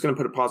 we're just going to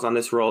put a pause on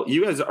this roll.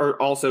 You guys are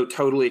also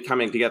totally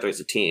coming together as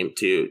a team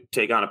to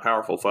take on a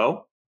powerful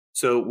foe.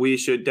 So we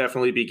should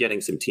definitely be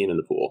getting some team in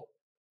the pool.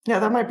 Yeah,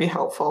 that might be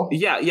helpful.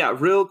 Yeah,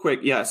 real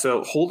quick. Yeah,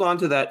 so hold on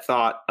to that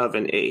thought of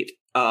an 8.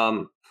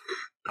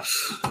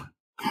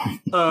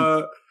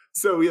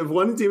 So we have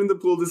one team in the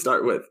pool to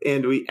start with,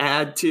 and we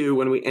add 2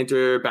 when we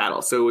enter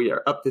battle. So we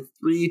are up to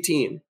 3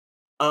 team.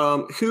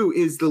 Who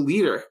is the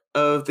leader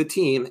of the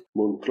team?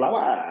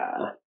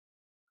 Moonflower.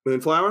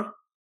 Moonflower?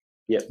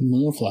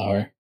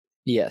 Moonflower.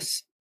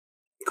 Yes.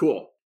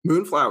 Cool.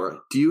 Moonflower,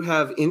 do you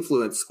have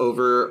influence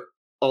over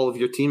all of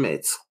your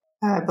teammates?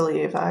 I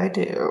believe I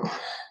do.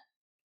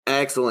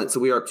 Excellent. So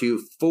we are up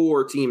to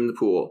 4 team in the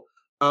pool.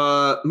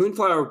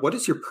 Moonflower, what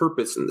is your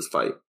purpose in this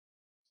fight?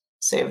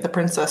 Save the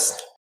princess.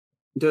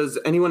 Does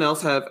anyone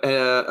else have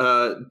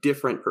a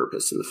different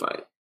purpose in the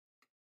fight?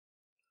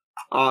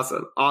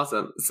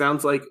 Awesome.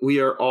 Sounds like we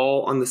are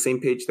all on the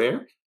same page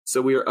there.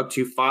 So we are up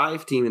to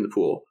 5 team in the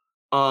pool.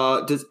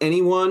 Does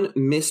anyone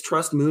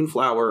mistrust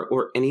Moonflower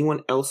or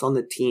anyone else on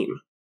the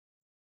team?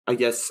 I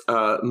guess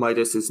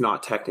Midas is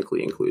not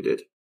technically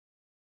included.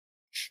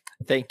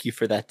 Thank you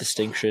for that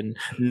distinction.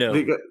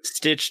 No,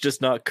 Stitch does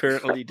not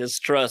currently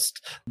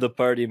distrust the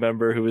party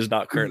member who is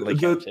not currently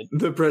counted.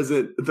 The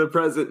present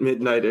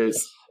Midnighters.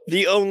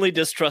 The only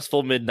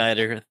distrustful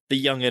Midnighter, the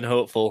young and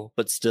hopeful,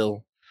 but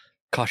still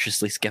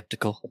cautiously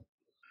skeptical.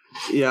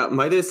 Yeah,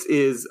 Midas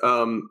is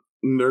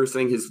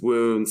nursing his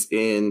wounds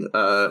in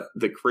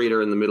the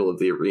crater in the middle of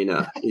the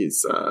arena.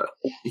 He's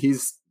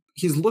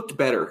looked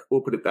better,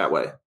 we'll put it that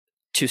way.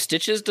 To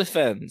Stitch's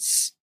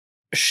defense,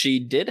 she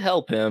did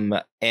help him,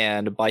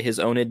 and by his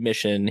own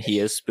admission, he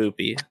is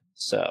spoopy.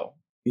 So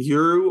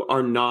you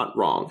are not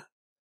wrong.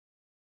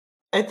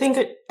 I think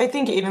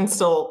Eden's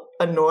still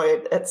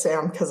annoyed at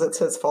Sam because it's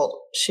his fault.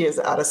 She is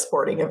at a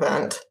sporting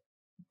event,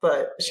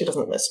 but she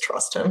doesn't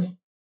mistrust him.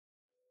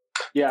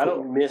 Yeah, I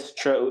don't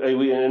mistrust. I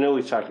know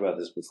we've talked about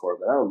this before,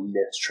 but I don't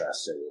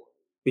mistrust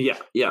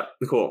anyone. Yeah,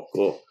 cool.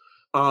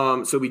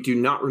 So we do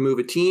not remove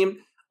a team.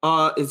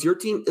 Is your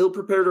team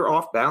ill-prepared or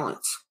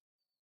off-balance?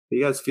 How do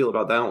you guys feel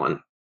about that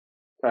one?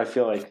 I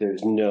feel like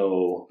there's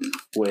no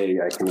way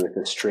I can with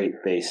a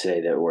straight face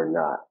say that we're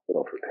not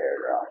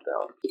ill-prepared or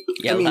off-balance.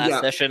 Yeah,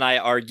 last session I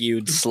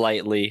argued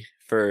slightly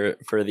for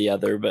the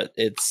other, but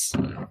it's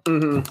I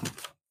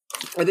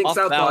think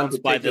off-balance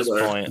by this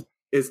point.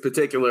 Is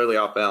particularly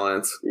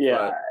off-balance.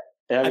 Yeah.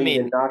 I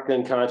mean, knocked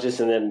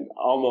unconscious and then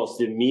almost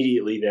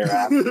immediately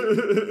thereafter,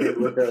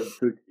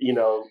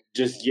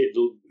 just get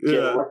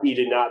lucky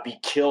to not be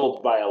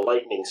killed by a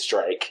lightning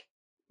strike.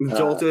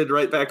 Jolted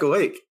right back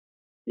awake.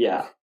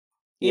 Yeah.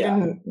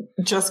 Eden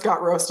just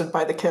got roasted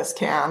by the kiss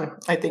cam.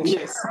 I think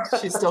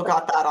she's still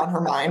got that on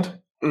her mind.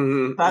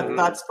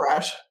 That's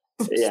fresh.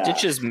 Yeah.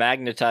 Stitch is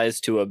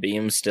magnetized to a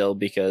beam still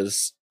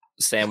because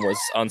Sam was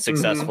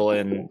unsuccessful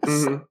in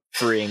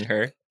freeing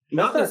her.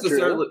 Not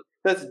necessarily.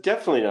 That's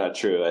definitely not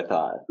true, I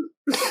thought.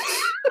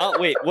 Oh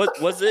wait,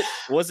 was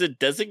it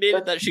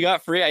designated that she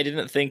got free? I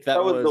didn't think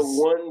that was the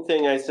one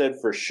thing I said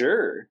for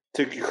sure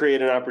to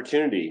create an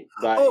opportunity.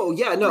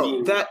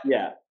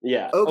 Yeah.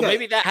 Yeah. Okay. Oh,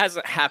 maybe that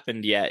hasn't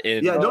happened yet.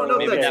 Maybe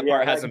that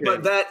part hasn't been.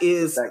 But that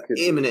is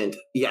imminent.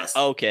 Yes.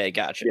 Okay,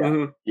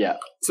 gotcha. Yeah.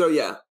 So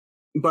yeah.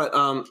 But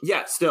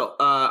still,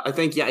 I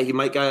think he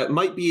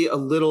might be a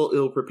little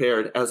ill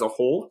prepared as a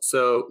whole.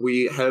 So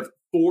we have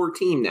 4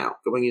 team now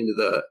going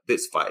into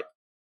this fight,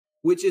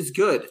 which is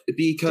good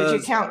because.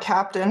 Did you count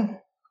captain?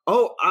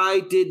 Oh, I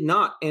did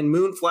not. And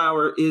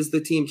Moonflower is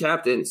the team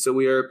captain, so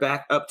we are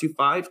back up to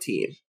 5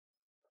 team.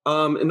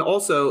 And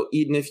also,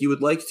 Eden, if you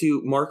would like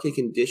to mark a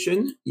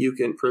condition, you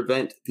can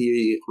prevent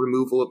the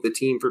removal of the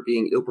team for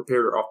being ill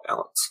prepared or off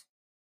balance.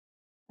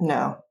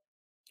 No.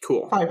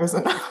 Cool. 5 is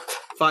enough.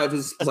 5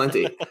 is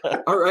plenty.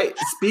 All right.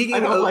 I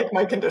don't like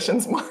my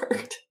conditions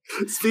marked.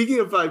 Speaking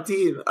of 5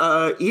 team,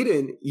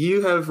 Eden,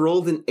 you have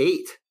rolled an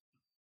 8.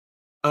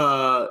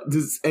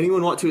 Does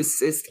anyone want to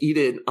assist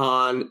Eden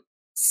on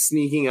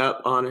sneaking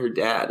up on her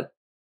dad?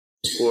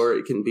 Or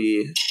it can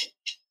be...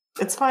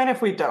 It's fine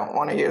if we don't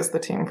want to use the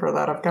team for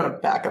that. I've got a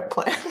backup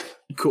plan.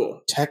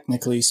 Cool.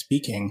 Technically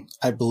speaking,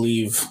 I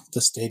believe the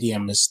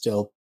stadium is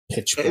still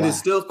pitch black. It is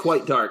still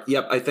quite dark.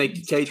 Yep, I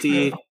think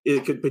KT,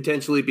 it could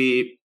potentially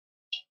be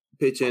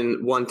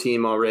pitching one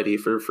team already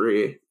for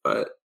free,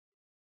 but...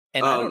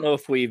 And I don't know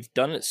if we've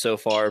done it so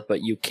far,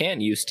 but you can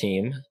use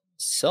team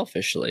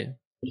selfishly.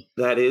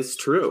 That is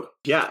true.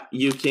 Yeah,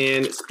 you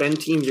can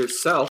spend team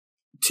yourself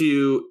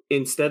to,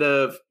 instead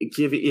of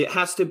giving, it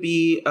has to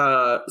be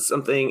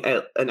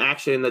an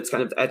action that's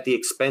kind of at the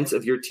expense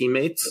of your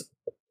teammates.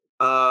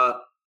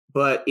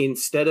 But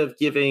instead of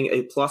giving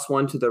a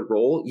 +1 to the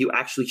roll, you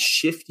actually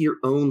shift your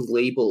own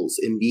labels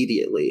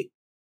immediately.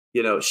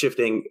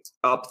 Shifting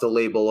up the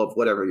label of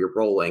whatever you're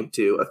rolling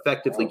to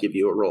effectively give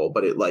you a roll.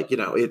 But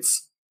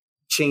it's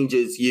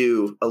changes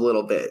you a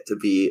little bit to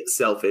be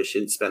selfish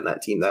and spend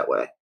that team that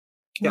way.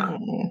 Yeah.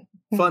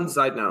 Fun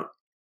side note.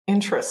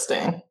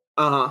 Interesting.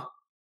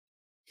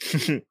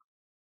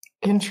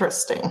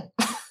 Interesting.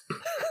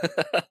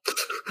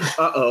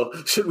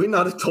 Should we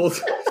not have told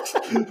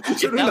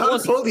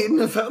Eden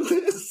about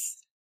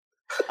this?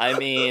 I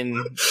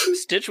mean,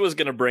 Stitch was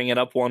going to bring it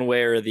up one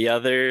way or the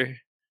other.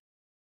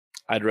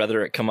 I'd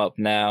rather it come up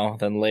now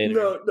than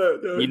later.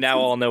 No. You now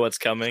all know what's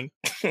coming.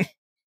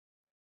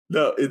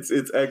 No, it's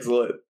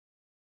excellent.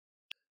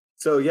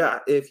 So yeah,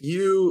 if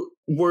you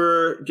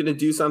were going to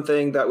do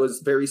something that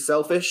was very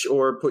selfish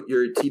or put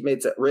your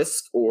teammates at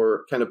risk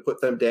or kind of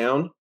put them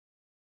down,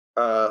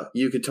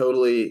 you could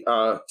totally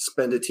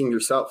spend a team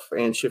yourself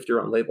and shift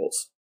your own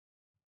labels.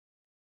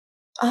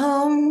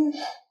 I'm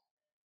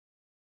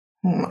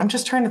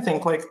just trying to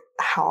think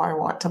how I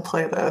want to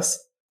play this.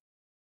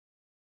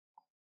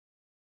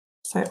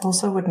 So I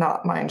also would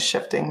not mind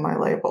shifting my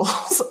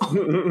labels.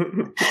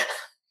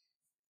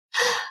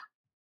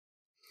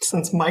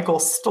 Since Michael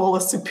stole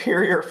a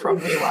superior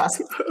from me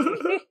last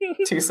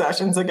 2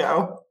 sessions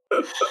ago.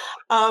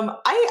 I'm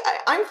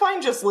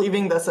fine just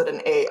leaving this at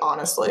an 8,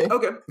 honestly.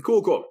 Okay,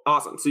 cool.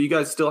 Awesome. So you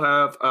guys still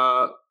have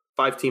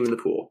 5 team in the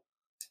pool.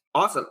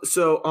 Awesome.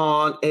 So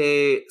on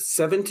a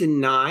 7 to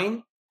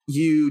 9,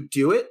 you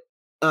do it,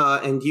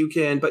 and you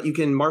can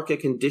mark a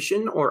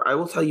condition, or I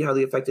will tell you how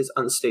the effect is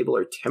unstable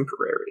or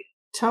temporary.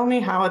 Tell me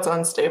how it's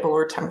unstable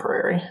or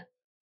temporary.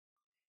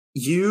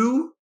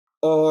 You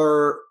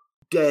are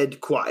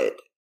dead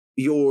quiet.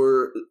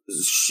 Your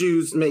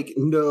shoes make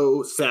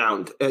no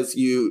sound as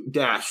you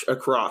dash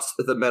across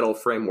the metal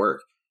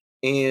framework.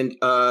 And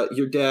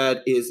your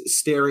dad is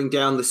staring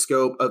down the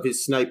scope of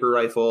his sniper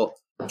rifle,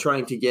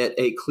 trying to get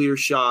a clear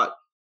shot.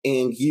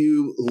 And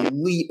you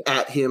leap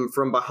at him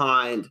from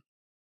behind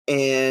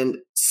and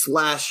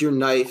slash your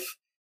knife.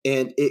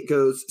 And it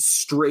goes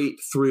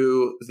straight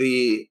through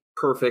the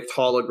perfect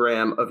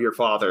hologram of your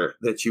father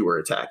that you were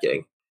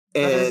attacking.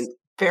 That is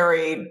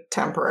very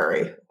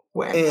temporary.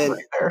 Right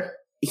there.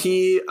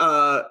 He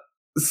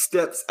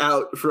steps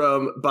out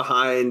from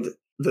behind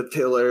the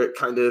pillar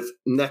kind of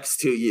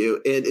next to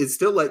you and is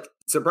still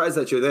surprised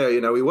that you're there.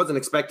 He wasn't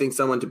expecting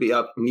someone to be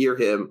up near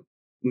him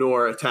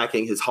nor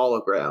attacking his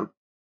hologram.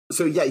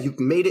 So yeah, you've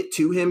made it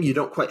to him. You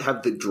don't quite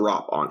have the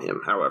drop on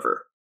him,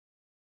 however.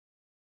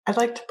 I'd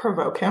like to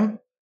provoke him.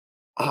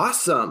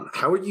 Awesome.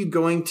 What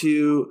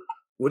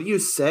do you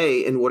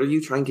say and what are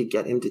you trying to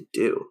get him to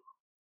do?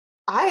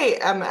 I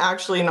am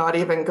actually not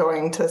even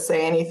going to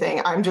say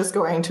anything. I'm just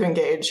going to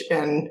engage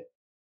in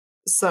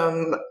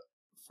some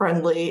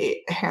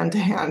friendly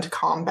hand-to-hand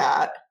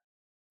combat.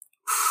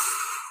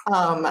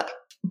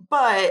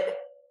 But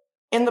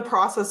in the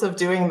process of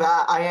doing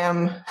that, I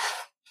am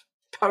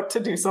about to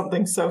do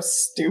something so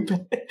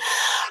stupid.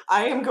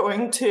 I am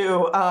going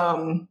to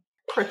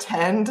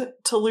pretend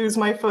to lose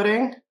my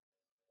footing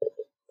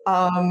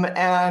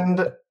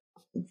and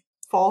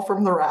fall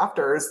from the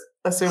rafters,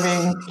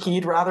 assuming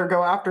he'd rather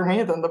go after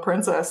me than the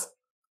princess.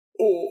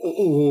 Oh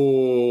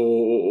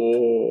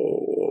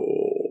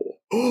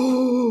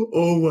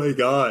my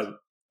god.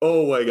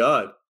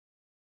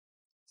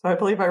 So I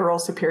believe I roll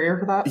superior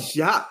for that?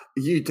 Yeah,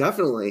 you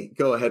definitely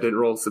go ahead and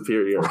roll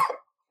superior.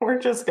 We're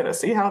just going to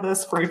see how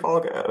this free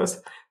fall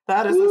goes.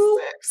 That is a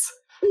 6.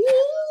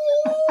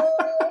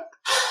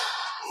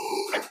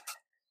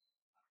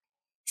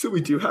 So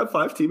we do have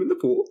 5 team in the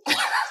pool.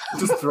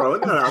 Just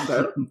throwing that out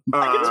there.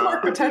 I get more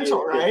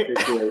potential, right?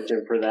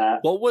 For that.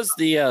 What was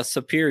the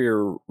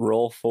superior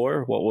roll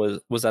for?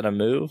 What was that a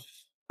move?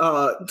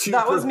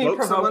 That was me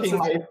provoking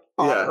my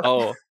father. Yeah.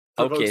 Oh,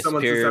 okay.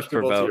 Superior's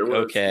provoke.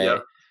 Okay. Yeah.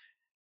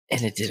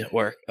 And it didn't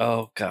work.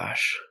 Oh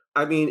gosh.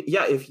 I mean,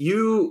 yeah, if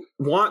you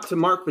want to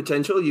mark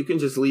potential, you can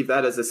just leave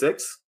that as a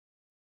 6.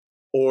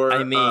 Or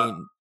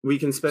we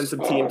can spend some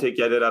team to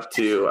get it up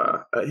to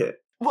a hit.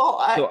 Well,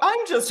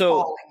 I'm just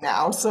falling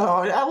now, so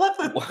I let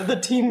the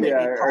team maybe.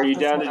 Yeah, are you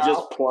down to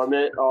just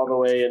plummet all the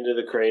way into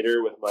the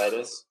crater with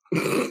Midas?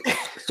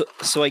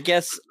 So I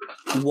guess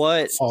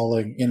what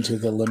falling into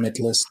the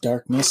limitless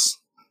darkness.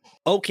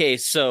 Okay,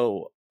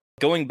 so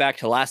going back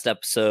to last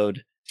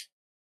episode,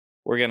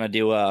 we're gonna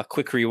do a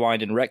quick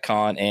rewind and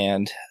retcon,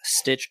 and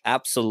Stitch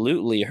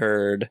absolutely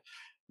heard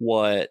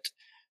what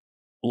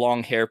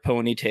long hair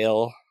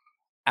ponytail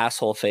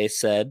asshole face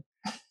said.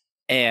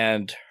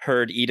 And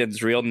heard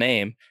Eden's real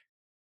name.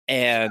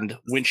 And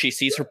when she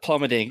sees her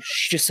plummeting,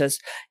 she just says,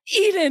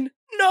 "Eden,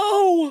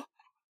 no!"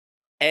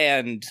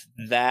 And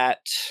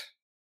that,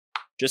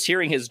 just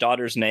hearing his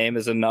daughter's name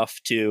is enough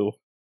to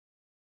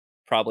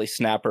probably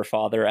snap her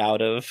father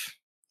out of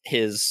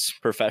his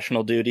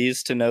professional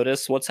duties to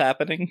notice what's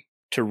happening,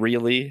 to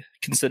really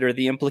consider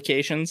the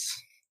implications.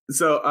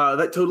 So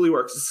that totally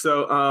works.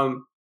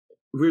 So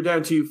we're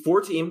down to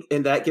 14,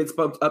 and that gets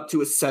bumped up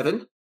to a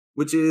 7,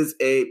 which is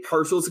a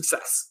partial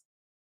success.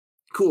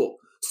 Cool.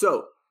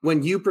 So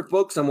when you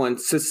provoke someone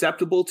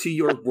susceptible to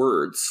your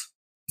words,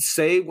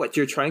 say what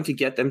you're trying to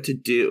get them to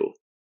do.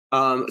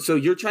 So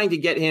you're trying to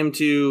get him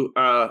to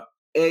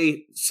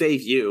A,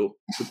 save you,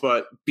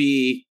 but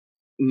B,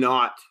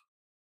 not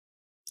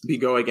be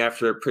going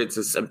after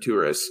Princess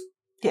Empturis.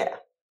 Yeah.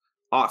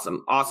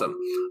 Awesome.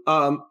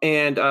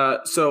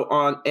 So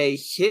on a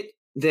hit,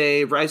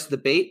 they rise to the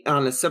bait.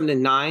 On a 7 to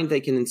 9, they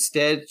can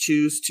instead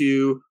choose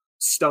to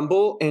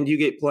stumble, and you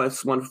get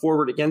 +1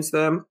 forward against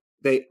them.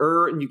 They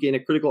err, and you gain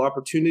a critical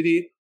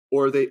opportunity,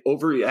 or they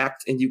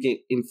overreact, and you gain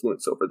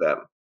influence over them.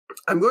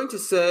 I'm going to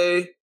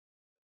say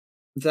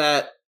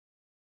that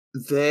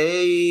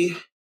they...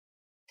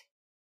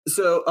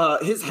 So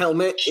his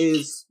helmet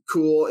is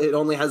cool. It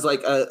only has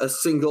like a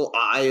single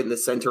eye in the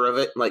center of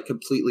it, like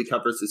completely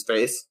covers his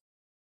face.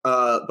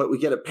 But we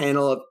get a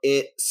panel of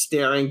it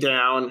staring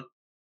down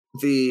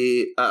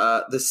the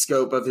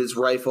scope of his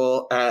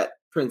rifle at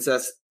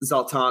Princess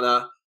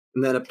Zaltana,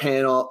 and then a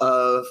panel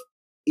of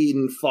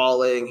Eden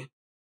falling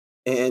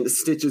and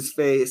Stitch's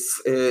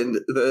face and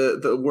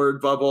the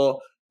word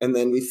bubble, and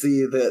then we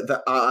see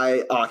the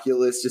eye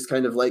oculus just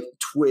kind of like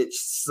twitch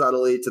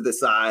subtly to the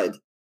side.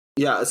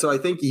 Yeah, so I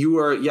think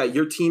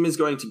your team is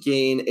going to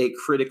gain a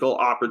critical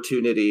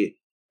opportunity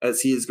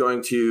as he is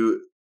going to.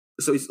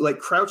 So he's like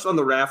crouched on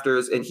the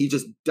rafters, and he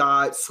just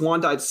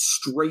swan dives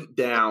straight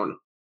down,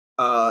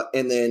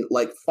 and then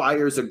like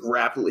fires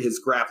his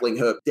grappling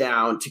hook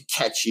down to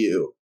catch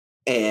you,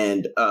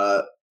 and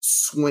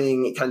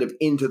swing kind of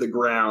into the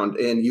ground.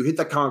 And you hit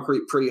the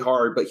concrete pretty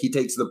hard, but he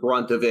takes the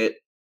brunt of it,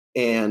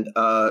 and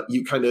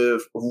you kind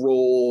of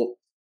roll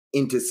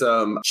into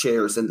some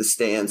chairs in the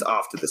stands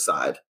off to the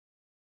side.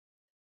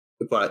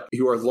 But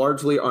you are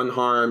largely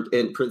unharmed,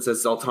 and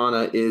Princess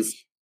Zaltana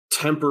is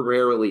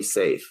temporarily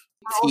safe.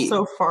 We're all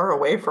so far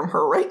away from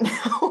her right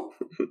now.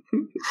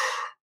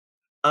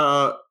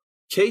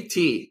 KT,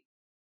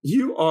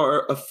 you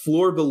are a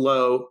floor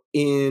below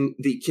in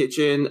the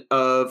kitchen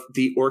of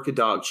the Orca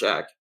Dog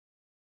Shack.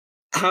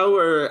 How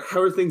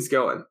are things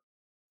going?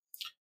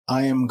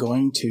 I am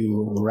going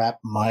to wrap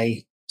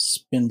my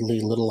spindly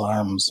little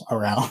arms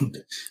around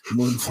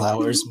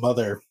Moonflower's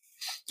mother,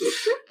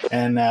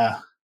 and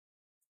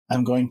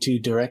I'm going to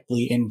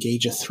directly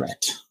engage a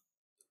threat.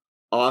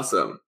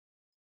 Awesome.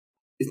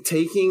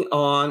 Taking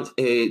on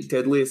a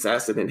deadly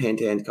assassin in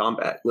hand-to-hand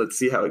combat. Let's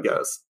see how it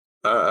goes.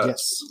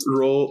 Yes.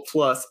 Roll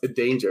plus a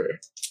danger.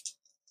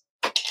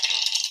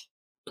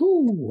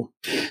 Ooh.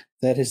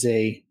 That is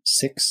a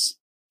 6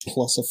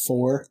 plus a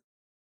 4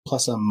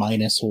 plus a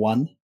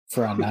 -1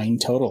 for a 9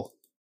 total.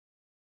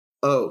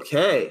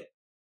 Okay.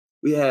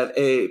 We have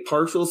a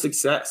partial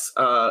success.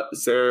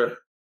 Is there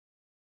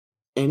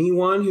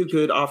anyone who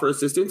could offer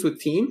assistance with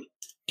team?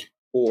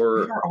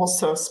 Or We are all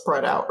so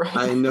spread out right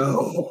now. I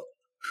know.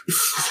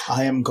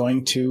 I am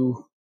going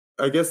to...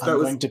 I guess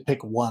going to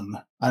pick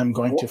one. I'm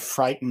going to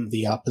frighten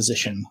the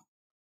opposition.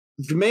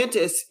 The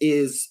Mantis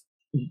is...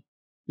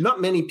 Not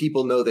many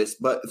people know this,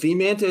 but the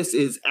Mantis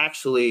is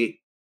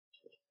actually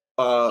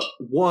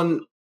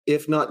one,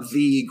 if not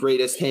the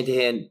greatest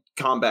hand-to-hand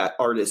combat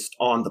artist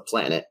on the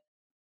planet.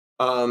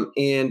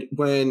 And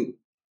when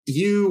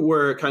you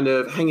were kind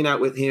of hanging out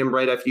with him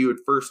right after you had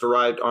first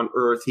arrived on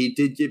Earth, he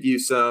did give you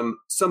some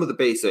of the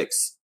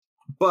basics.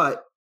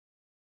 But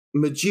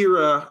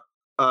Majira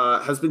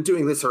has been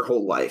doing this her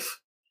whole life.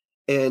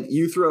 And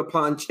you throw a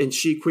punch, and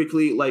she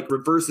quickly like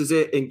reverses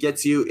it and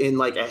gets you in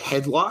like a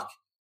headlock.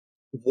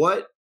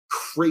 What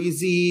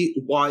crazy,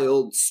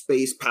 wild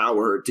space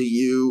power do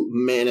you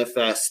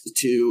manifest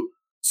to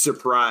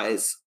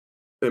surprise,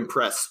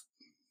 impress,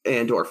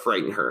 and or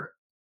frighten her?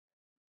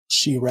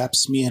 She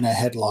wraps me in a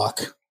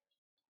headlock,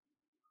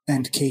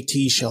 and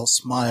KT shall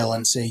smile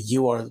and say,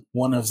 "You are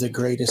one of the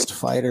greatest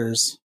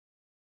fighters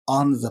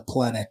on the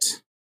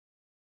planet.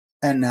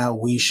 And now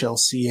we shall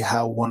see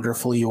how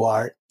wonderful you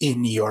are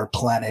in your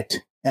planet,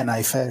 and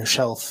I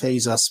shall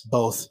phase us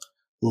both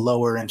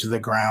lower into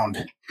the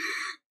ground,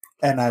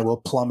 and I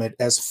will plummet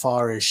as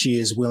far as she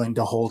is willing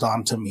to hold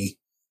on to me."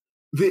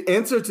 The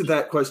answer to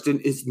that question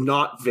is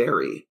not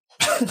very.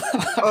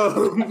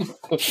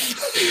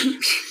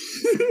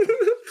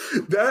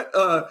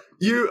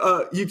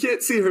 You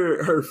can't see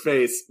her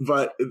face,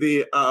 but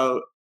the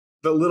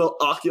little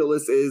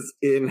Oculus is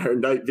in her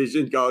night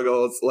vision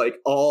goggles, like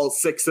all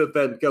 6 of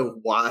them go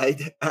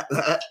wide at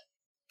that.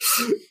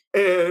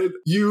 And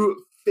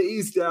you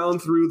phase down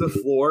through the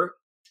floor,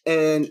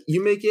 and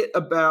you make it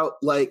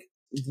about like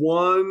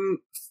 1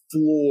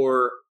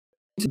 floor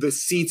to the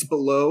seats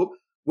below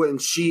when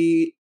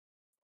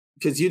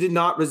because you did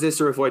not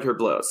resist or avoid her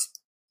blows.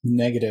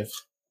 Negative.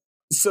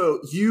 So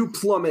you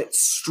plummet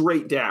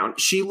straight down.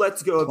 She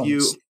lets go of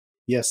you.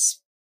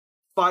 Yes.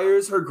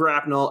 Fires her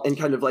grapnel and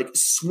kind of like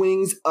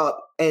swings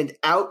up and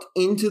out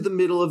into the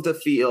middle of the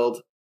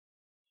field.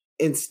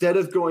 Instead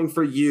of going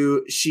for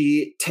you,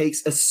 she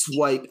takes a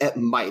swipe at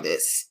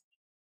Midas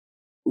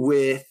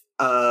with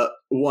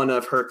one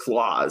of her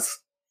claws.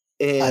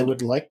 And I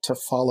would like to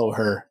follow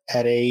her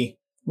at a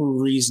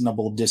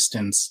reasonable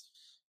distance,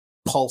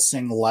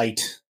 pulsing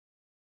light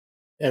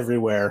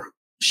everywhere,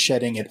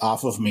 shedding it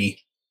off of me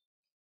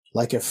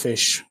like a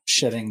fish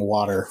shedding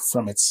water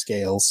from its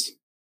scales.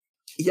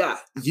 yeah,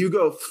 you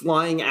go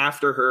flying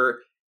after her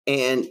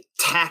and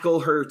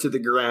tackle her to the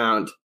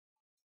ground.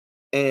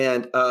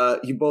 And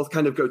you both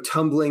kind of go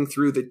tumbling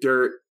through the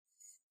dirt.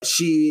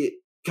 She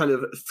kind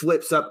of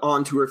flips up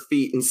onto her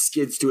feet and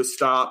skids to a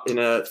stop in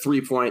a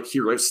 3-point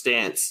hero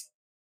stance.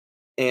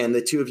 And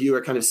the two of you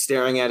are kind of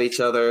staring at each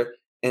other.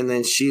 And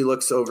then she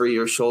looks over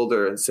your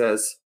shoulder and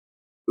says,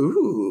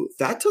 "Ooh,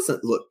 that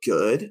doesn't look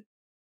good."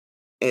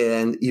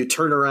 And you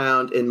turn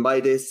around and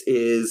Midas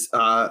is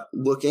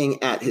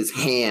looking at his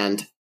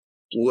hand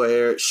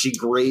where she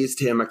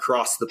grazed him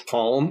across the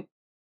palm.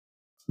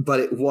 But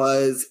it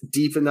was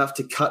deep enough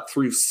to cut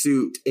through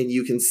suit, and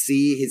you can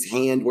see his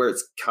hand where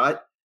it's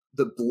cut.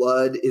 The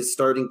blood is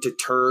starting to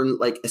turn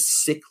like a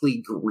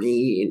sickly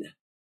green,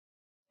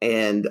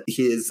 and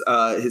his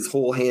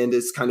whole hand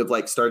is kind of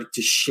like starting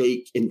to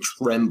shake and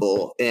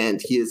tremble, and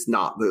he is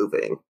not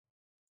moving.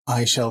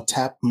 I shall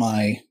tap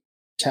my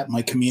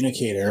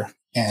communicator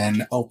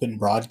and open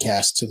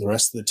broadcast to the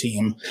rest of the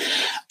team.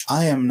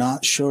 I am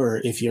not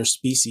sure if your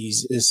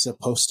species is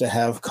supposed to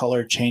have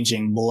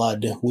color-changing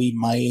blood. We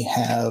might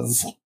have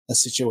a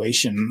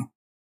situation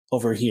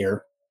over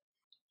here.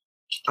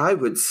 I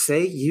would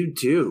say you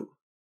do.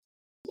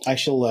 I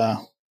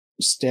shall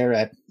stare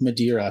at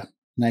Madeira,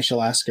 and I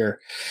shall ask her,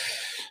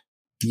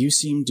 "You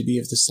seem to be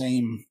of the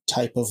same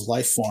type of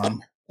life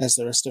form as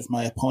the rest of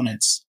my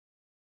opponents.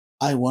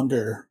 I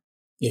wonder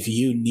if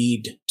you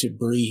need to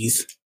breathe."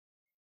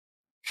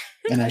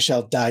 And I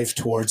shall dive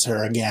towards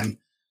her again.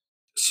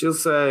 She'll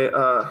say,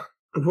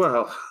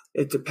 well,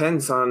 it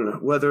depends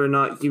on whether or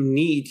not you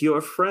need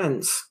your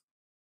friends.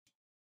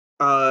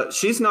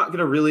 She's not going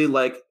to really,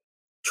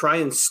 try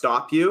and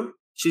stop you.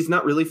 She's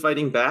not really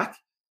fighting back.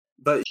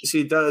 But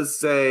she does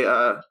say,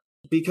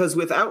 because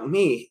without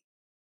me,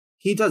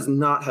 he does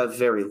not have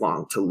very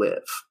long to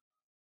live.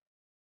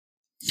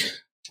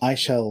 I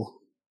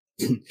shall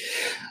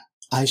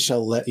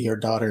let your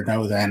daughter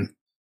know then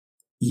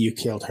you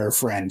killed her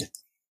friend.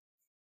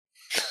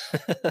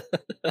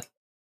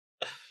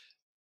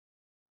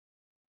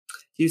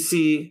 You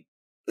see,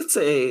 it's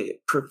a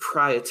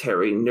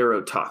proprietary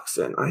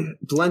neurotoxin. I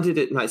blended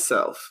it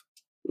myself.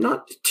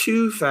 Not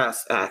too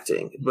fast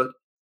acting, but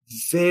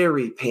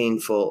very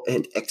painful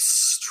and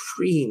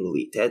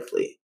extremely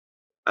deadly.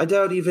 I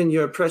doubt even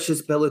your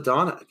precious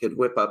belladonna could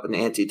whip up an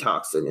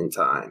antitoxin in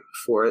time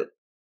before it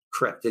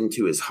crept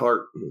into his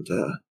heart and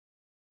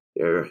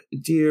your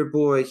dear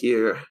boy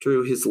here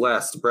drew his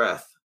last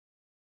breath.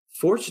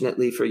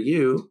 Fortunately for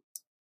you,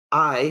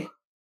 I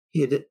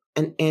hid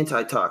an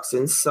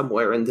antitoxin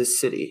somewhere in this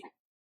city.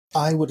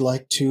 I would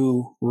like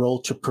to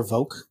roll to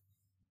provoke.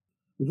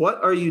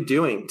 What are you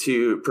doing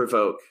to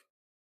provoke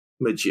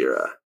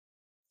Majira?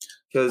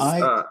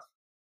 Because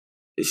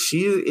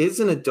she is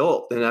an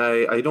adult, and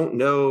I don't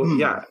know.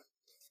 Yeah,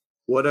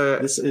 what are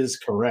this is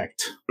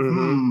correct.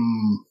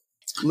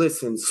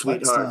 Listen,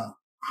 sweetheart.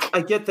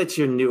 I get that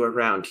you're new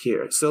around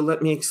here, so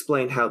let me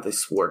explain how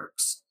this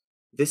works.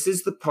 This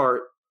is the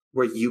part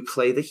where you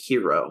play the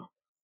hero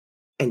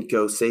and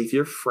go save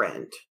your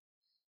friend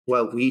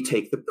while we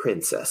take the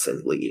princess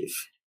and leave.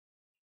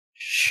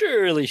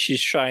 Surely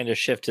she's trying to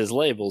shift his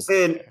labels.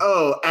 And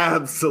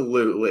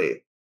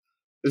absolutely.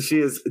 She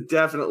is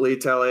definitely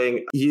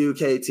telling you,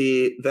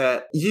 KT,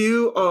 that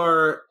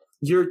you're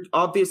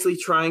obviously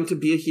trying to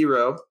be a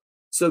hero.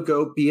 So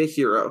go be a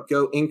hero.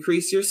 Go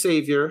increase your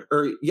savior,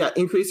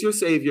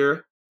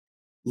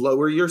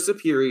 lower your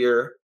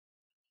superior,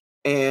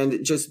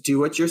 and just do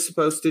what you're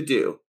supposed to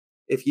do.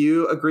 If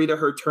you agree to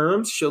her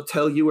terms, she'll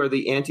tell you where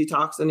the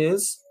antitoxin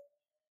is,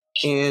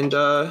 and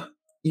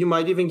you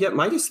might even get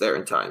Midas there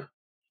in time.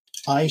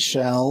 I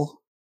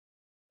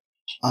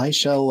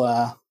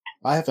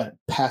have a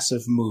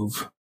passive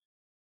move,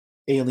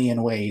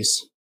 Alien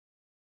Ways.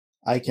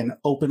 I can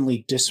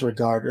openly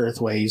disregard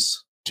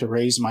Earthways to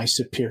raise my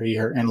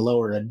superior and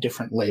lower a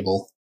different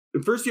label.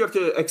 First, you have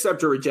to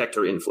accept or reject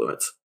her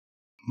influence.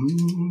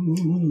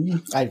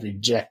 I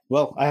reject.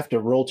 Well, I have to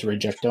roll to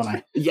reject, don't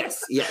I?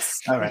 Yes.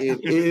 All right. It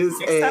is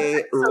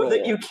a roll. So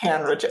that you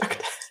can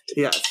reject.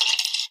 Yes.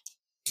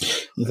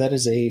 That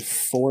is a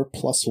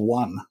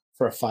 4+1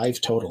 for a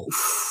 5 total.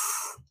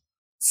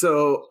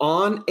 So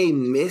on a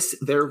miss,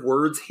 their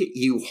words hit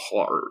you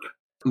hard.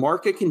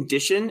 Mark a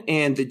condition,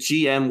 and the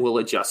GM will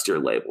adjust your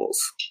labels.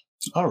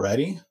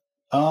 Alrighty.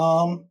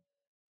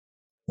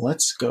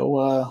 Let's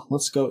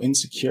go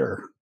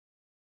insecure.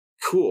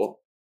 Cool.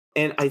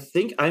 And I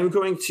think I'm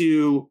going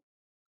to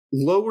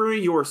lower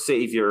your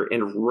savior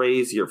and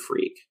raise your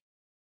freak.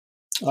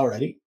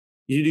 Alrighty.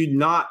 You do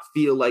not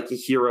feel like a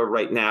hero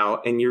right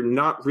now, and you're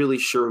not really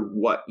sure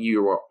what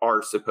you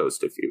are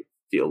supposed to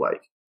feel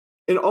like.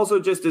 And also,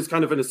 just as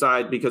kind of an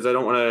aside, because I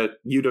don't want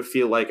you to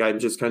feel like I'm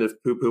just kind of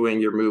poo-pooing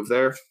your move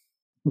there.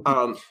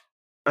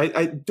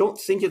 I don't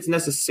think it's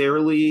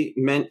necessarily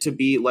meant to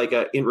be like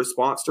in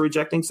response to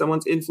rejecting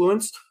someone's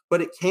influence,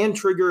 but it can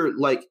trigger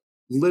like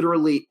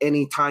literally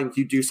any time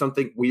you do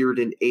something weird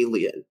and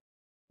alien.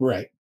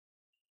 Right.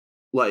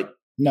 Like,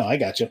 no, I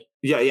got you.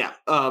 Yeah.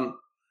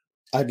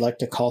 I'd like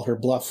to call her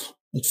bluff.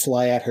 I'd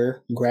fly at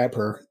her, grab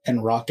her,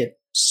 and rocket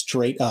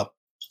straight up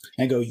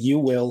and go, you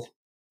will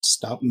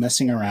stop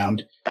messing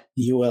around.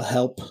 You will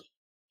help.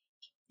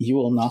 You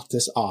will knock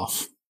this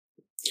off.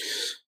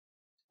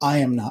 I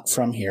am not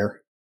from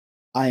here.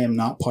 I am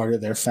not part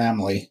of their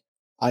family.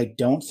 I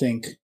don't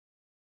think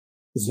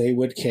they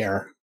would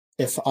care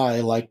if I,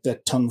 like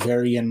the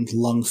Tungvarian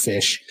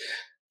lungfish,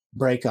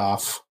 break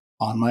off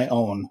on my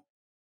own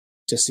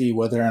to see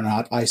whether or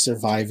not I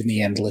survive in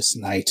the endless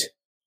night.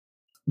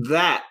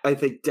 That, I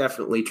think,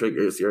 definitely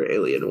triggers your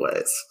alien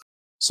ways.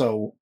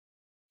 So,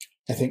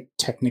 I think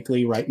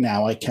technically right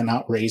now I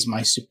cannot raise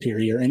my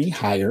superior any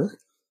higher,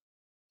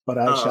 but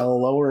I shall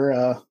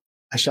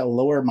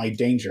lower my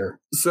danger.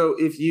 So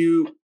if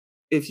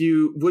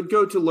you would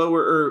go to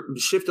lower or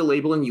shift a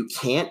label and you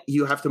can't,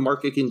 you have to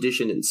mark a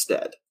condition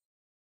instead.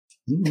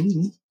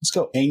 Mm-hmm. Let's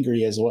go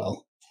angry as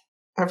well.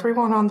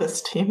 Everyone on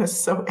this team is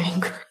so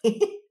angry.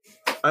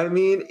 I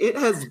mean, it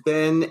has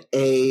been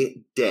a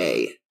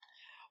day.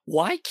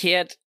 Why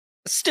can't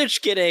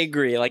Stitch get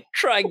angry? Like,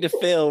 trying to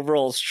fail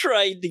rolls,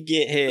 trying to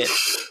get hit.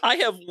 I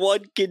have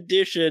one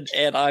condition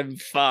and I'm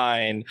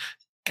fine.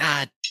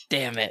 God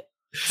damn it.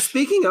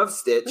 Speaking of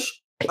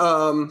Stitch,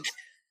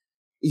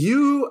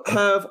 you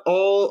have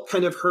all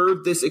kind of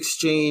heard this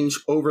exchange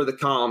over the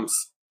comms,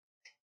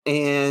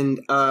 and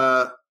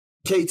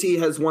KT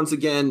has once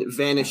again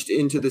vanished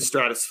into the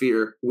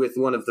stratosphere with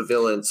one of the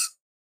villains.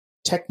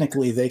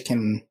 Technically, they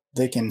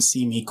can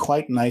see me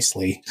quite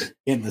nicely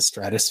in the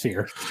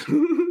stratosphere.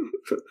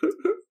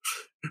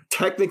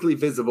 Technically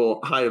visible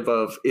high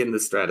above in the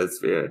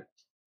stratosphere.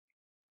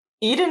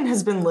 Eden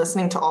has been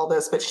listening to all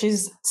this, but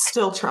she's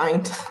still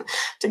trying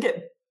to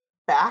get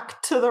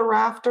back to the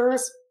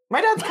rafters.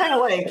 My dad's kind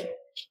of like,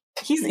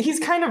 he's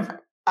kind of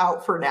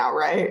out for now,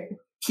 right?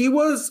 He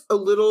was a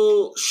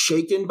little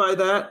shaken by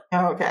that.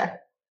 Oh, okay.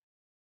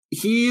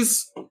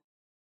 He's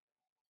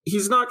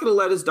not going to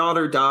let his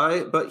daughter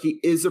die, but he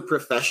is a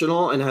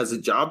professional and has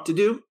a job to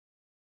do.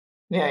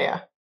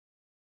 Yeah.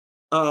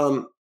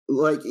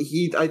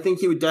 I think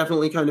he would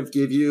definitely kind of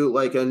give you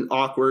like an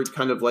awkward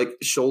kind of like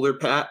shoulder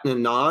pat and a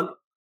nod.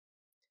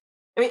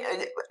 I mean,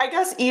 I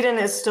guess Eden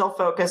is still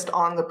focused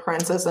on the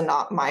princess and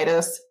not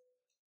Midas.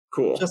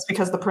 Cool. Just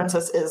because the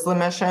princess is the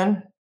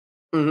mission.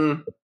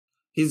 Mm-hmm.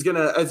 He's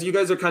gonna, as you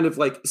guys are kind of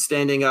like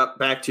standing up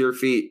back to your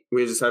feet,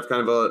 we just have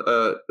kind of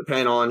a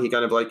panel, and he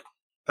kind of like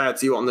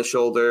pats you on the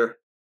shoulder,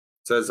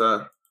 says,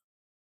 I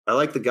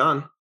like the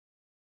gun.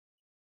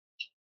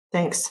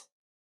 Thanks.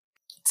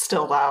 It's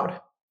still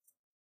loud.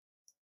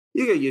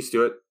 You get used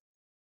to it.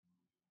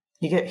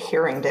 You get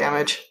hearing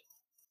damage.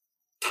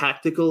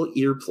 Tactical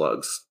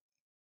earplugs.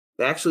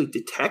 They actually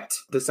detect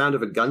the sound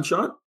of a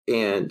gunshot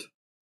and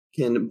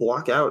can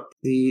block out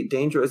the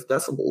dangerous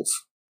decibels.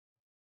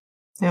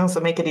 They also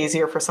make it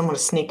easier for someone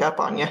to sneak up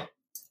on you.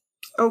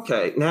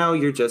 Okay, now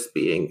you're just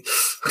being...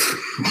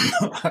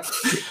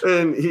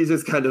 And he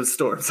just kind of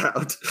storms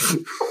out.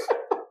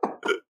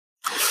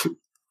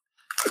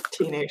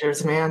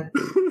 Teenagers, man.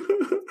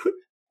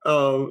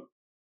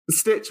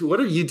 Stitch, what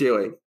are you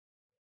doing?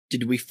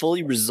 Did we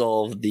fully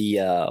resolve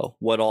the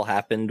what all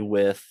happened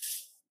with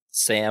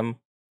Sam?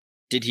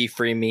 Did he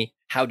free me?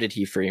 How did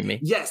he free me?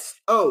 Yes.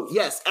 Oh,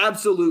 yes,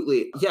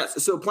 absolutely.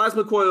 Yes. So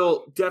Plasma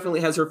Coil definitely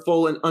has her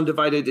full and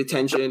undivided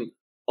attention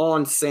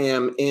on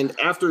Sam. And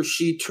after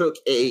she took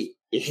a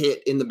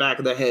hit in the back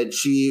of the head,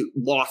 she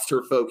lost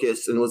her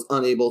focus and was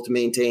unable to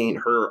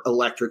maintain her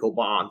electrical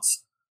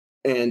bonds.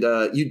 And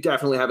you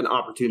definitely have an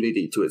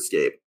opportunity to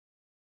escape.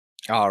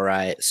 All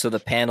right. So the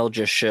panel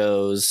just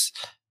shows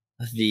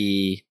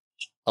the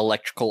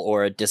electrical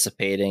aura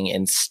dissipating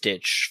and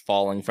Stitch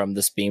falling from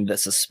this beam that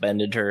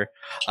suspended her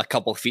a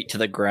couple feet to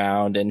the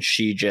ground, and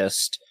she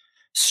just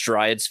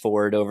strides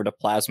forward over to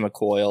Plasma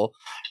Coil,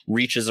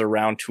 reaches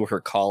around to her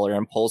collar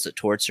and pulls it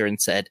towards her and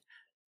said,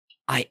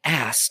 I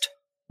asked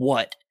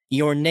what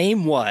your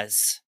name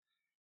was.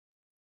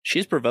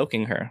 She's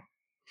provoking her.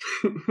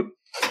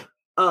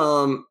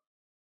 Could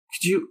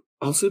you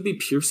also be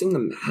piercing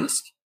the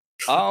mask?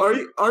 Are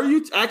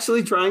you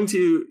actually trying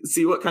to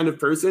see what kind of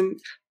person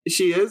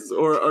she is,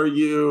 or are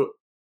you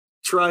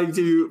trying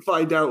to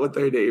find out what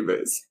their name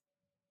is?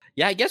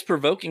 Yeah, I guess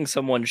provoking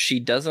someone,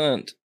 she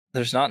doesn't...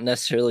 There's not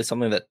necessarily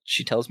something that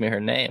she tells me her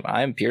name.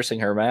 I'm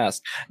piercing her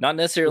mask. Not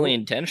necessarily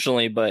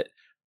intentionally, but...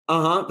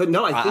 But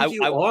no, I think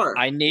you are.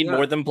 I need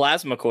more than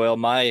Plasma Coil.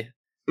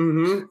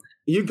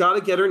 You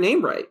gotta get her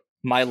name right.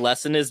 My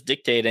lesson is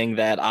dictating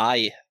that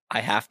I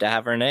have to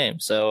have her name.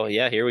 So,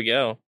 yeah, here we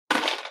go.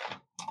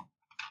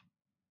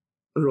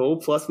 Roll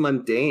plus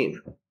mundane.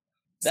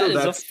 That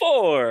is a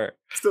 4.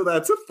 So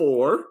that's a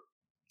 4.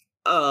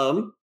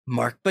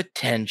 Mark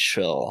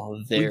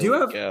potential. There we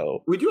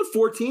go. We do have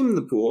 14 in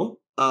the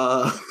pool.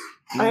 I'm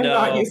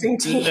not using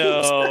teams.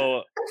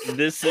 No,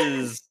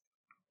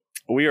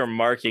 we are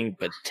marking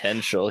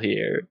potential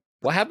here.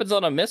 What happens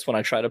on a miss when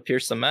I try to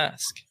pierce the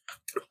mask?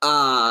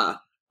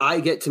 I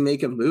get to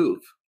make a move.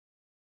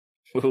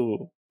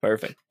 Ooh,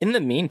 perfect. In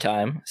the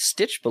meantime,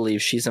 Stitch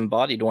believes she's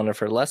embodied one of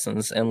her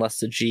lessons unless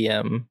the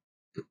GM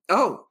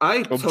Oh,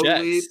 I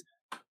objects.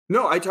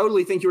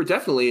 totally think you're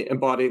definitely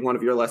embodying one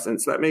of your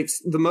lessons. That makes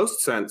the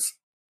most sense.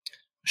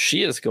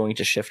 She is going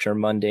to shift her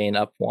mundane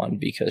up one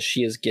because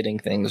she is getting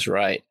things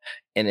right.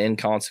 And in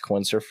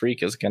consequence, her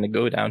freak is going to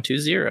go down to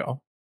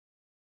 0.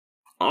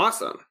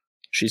 Awesome.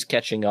 She's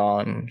catching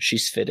on.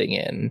 She's fitting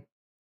in.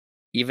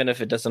 Even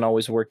if it doesn't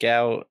always work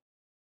out,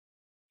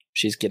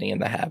 she's getting in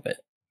the habit.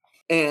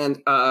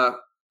 And a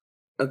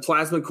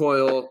plasma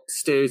coil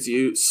stares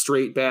you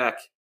straight back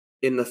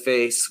in the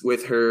face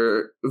with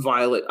her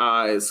violet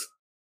eyes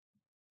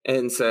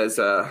and says,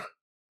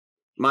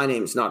 my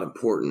name's not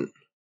important.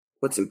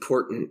 What's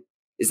important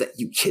is that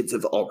you kids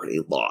have already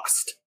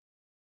lost.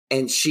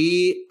 And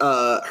she,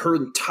 her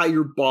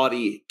entire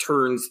body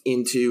turns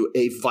into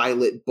a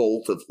violet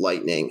bolt of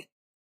lightning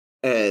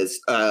as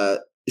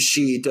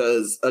she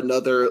does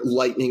another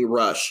lightning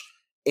rush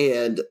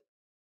and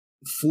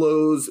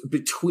flows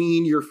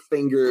between your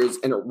fingers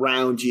and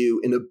around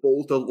you in a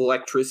bolt of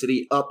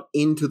electricity up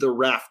into the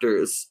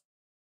rafters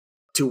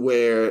to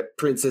where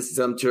Princess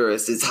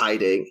Zumturus is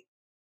hiding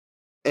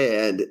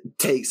and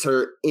takes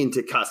her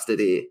into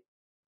custody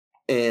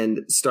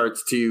and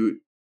starts to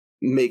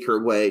make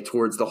her way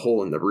towards the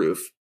hole in the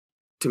roof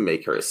to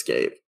make her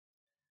escape.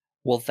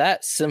 Well,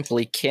 that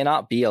simply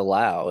cannot be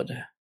allowed.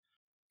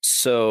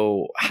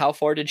 So, how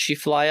far did she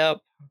fly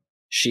up?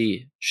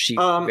 She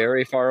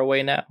very far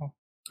away now?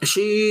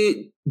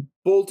 She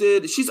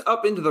bolted, she's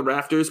up into the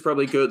rafters,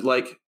 probably good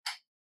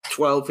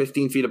 12,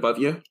 15 feet above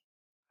you.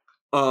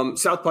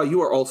 Southpaw,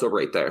 you are also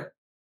right there.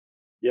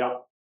 Yeah.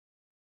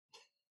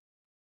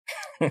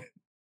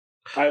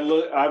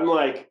 I'm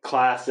like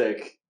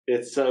classic.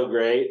 It's so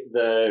great.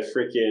 The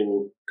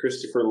freaking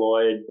Christopher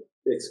Lloyd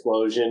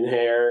explosion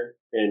hair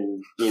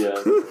and, dirt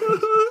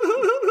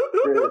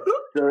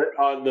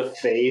on the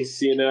face,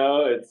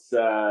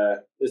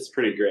 it's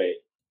pretty great.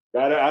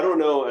 I don't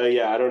know.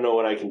 I don't know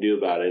what I can do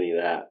about any of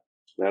that.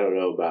 I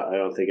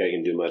don't think I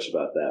can do much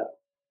about that.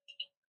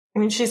 I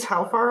mean, she's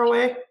how far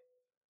away?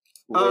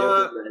 Way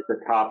up at the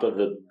top of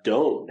the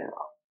dome now.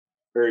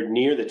 Or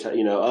near the top,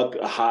 up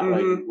high,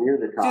 near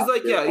the top. She's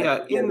like,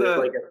 in the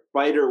like a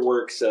spider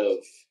works of,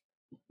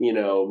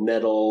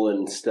 metal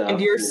and stuff.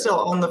 And you're still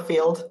on the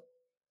field.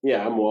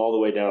 Yeah, I'm all the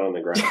way down on the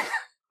ground.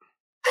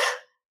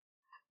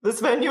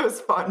 This venue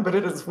is fun, but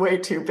it is way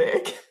too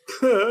big.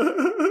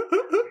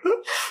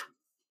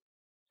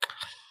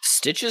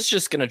 Stitch is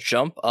just gonna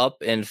jump up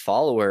and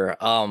follow her.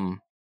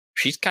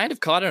 She's kind of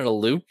caught in a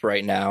loop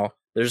right now.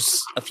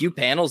 There's a few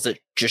panels that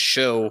just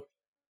show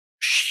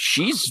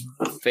she's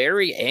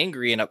very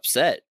angry and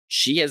upset.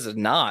 She has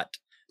not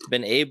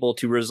been able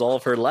to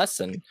resolve her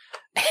lesson.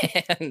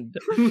 And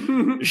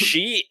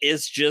she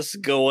is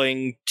just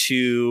going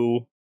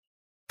to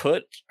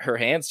put her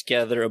hands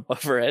together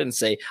above her head and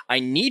say, I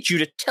need you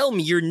to tell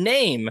me your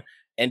name,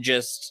 and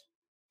just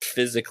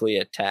physically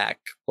attack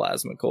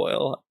Plasma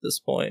Coil at this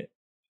point.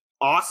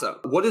 Awesome.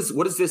 What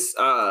does this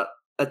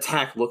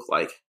attack look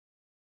like?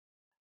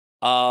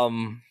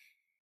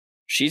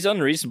 She's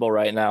unreasonable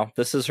right now.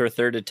 This is her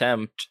third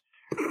attempt.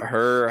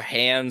 Her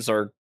hands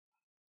are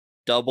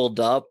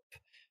doubled up,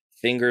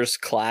 fingers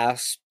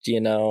clasped,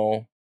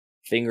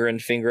 finger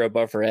and finger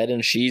above her head,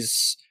 and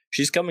she's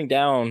coming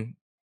down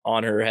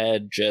on her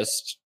head,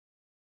 just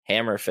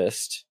hammer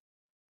fist.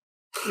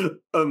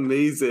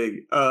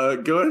 Amazing.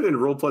 Go ahead and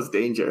roll plus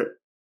danger.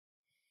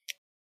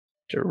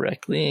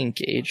 Directly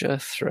engage a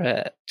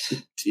threat.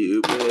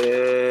 Do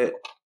it.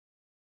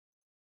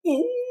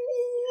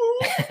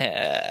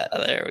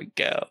 There we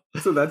go.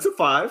 So that's a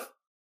 5.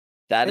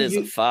 That is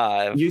a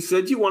 5. You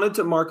said you wanted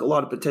to mark a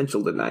lot of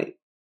potential tonight.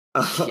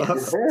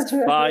 Yes, it's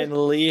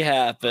finally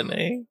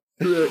happening.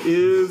 There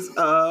is,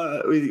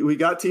 we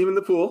got team in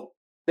the pool.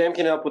 Sam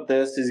can help with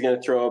this. He's going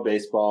to throw a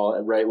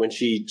baseball right when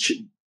she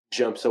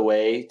jumps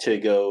away to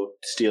go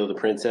steal the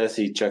princess.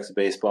 He chucks a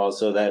baseball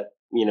so that,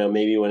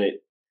 maybe when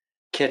it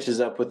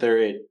catches up with her,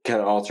 it kind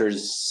of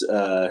alters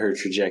her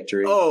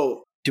trajectory.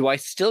 Oh. Do I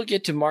still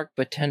get to mark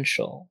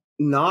potential?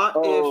 Not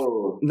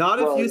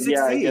if you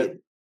succeed.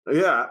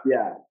 Yeah.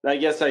 I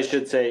guess I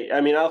should say. I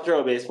mean, I'll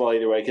throw a baseball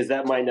either way because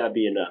that might not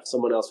be enough.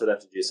 Someone else would have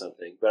to do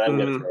something. But I'm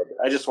gonna throw it.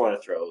 I just want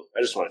to throw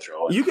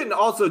it. You can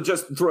also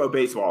just throw a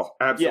baseball.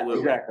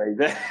 Absolutely. Yeah,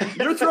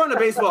 exactly. You're throwing a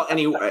baseball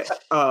anyway.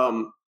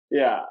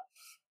 Yeah.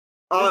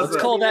 Let's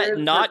call that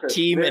not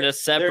team in a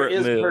separate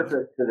move. There is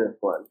purpose to this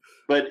one.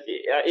 But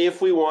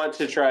if we want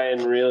to try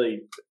and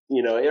really,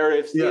 or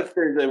if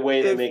there's a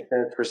way that makes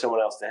sense for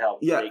someone else to help.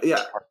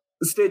 Yeah.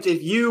 Stitch,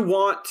 if you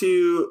want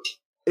to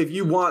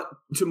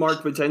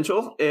mark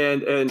potential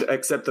and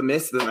accept the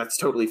miss, then that's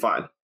totally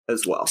fine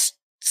as well.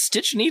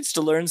 Stitch needs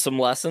to learn some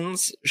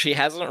lessons. She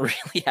hasn't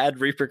really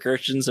had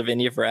repercussions of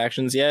any of her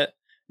actions yet.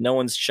 No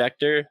one's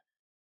checked her.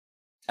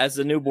 As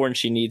a newborn,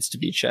 she needs to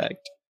be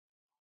checked.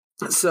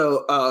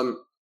 So,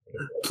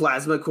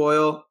 Plasma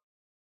Coil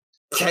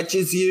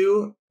catches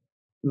you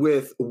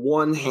with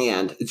one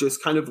hand,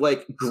 just kind of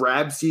like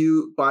grabs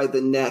you by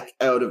the neck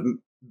out of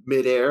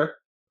midair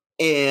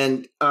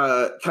and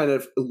kind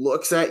of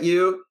looks at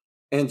you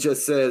and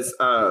just says,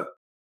 to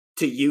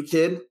you,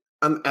 kid,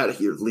 I'm out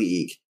of your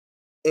league.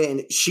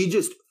 And she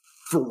just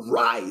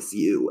fries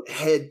you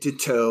head to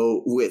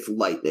toe with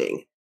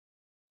lightning.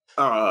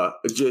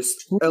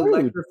 Just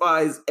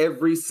electrifies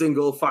every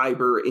single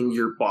fiber in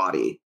your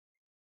body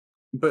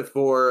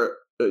before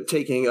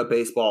taking a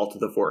baseball to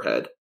the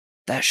forehead.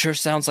 That sure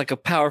sounds like a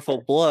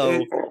powerful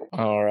blow.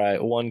 All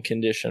right, one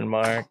condition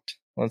marked.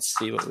 Let's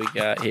see what we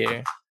got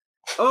here.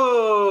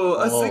 Oh,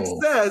 a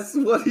success!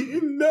 What do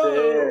you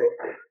know?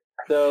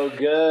 So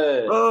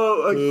good.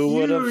 Oh, a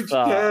huge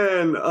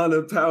 10 on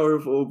a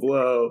powerful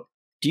blow.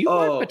 Do you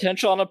mark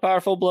potential on a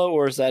powerful blow,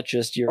 or is that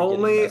just your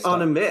only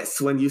on a miss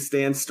when you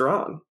stand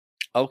strong?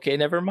 Okay,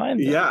 never mind.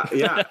 Then.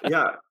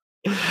 Yeah.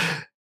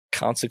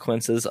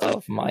 Consequences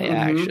of my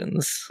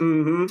actions.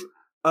 Mm-hmm.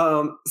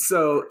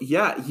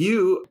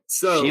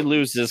 She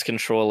loses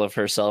control of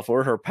herself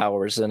or her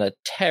powers in a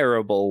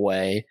terrible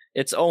way.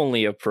 It's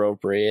only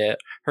appropriate.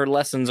 Her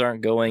lessons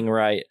aren't going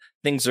right.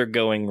 Things are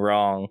going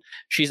wrong.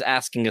 She's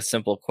asking a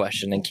simple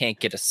question and can't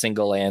get a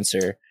single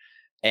answer.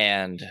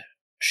 And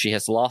she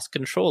has lost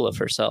control of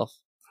herself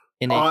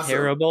in a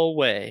terrible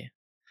way.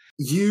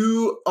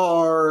 You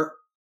are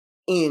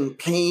in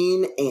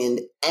pain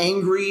and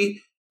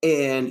angry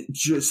and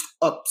just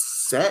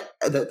upset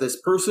that this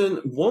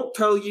person won't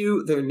tell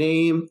you their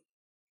name.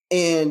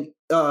 And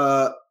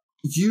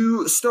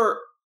you start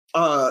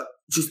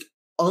just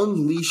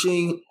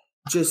unleashing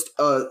just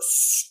a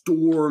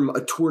storm,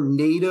 a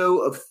tornado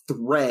of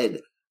thread,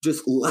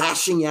 just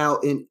lashing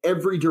out in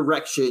every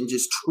direction,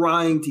 just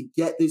trying to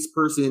get this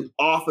person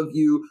off of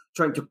you,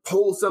 trying to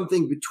pull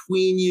something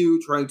between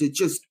you, trying to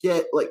just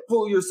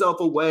pull yourself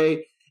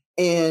away.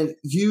 And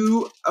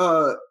you,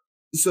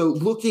 so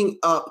looking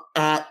up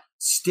at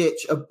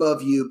Stitch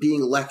above you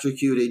being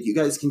electrocuted, you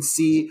guys can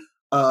see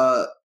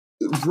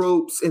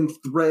ropes and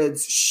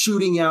threads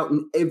shooting out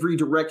in every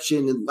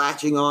direction and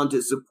latching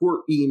onto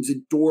support beams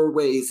and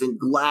doorways and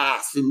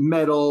glass and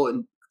metal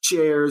and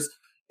chairs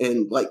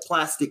and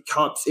plastic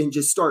cups, and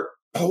just start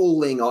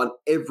pulling on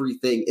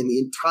everything. And the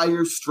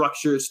entire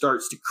structure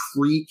starts to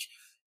creak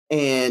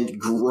and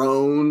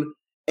groan.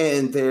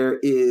 And there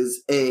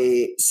is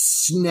a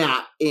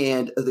snap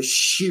and the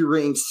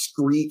shearing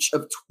screech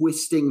of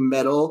twisting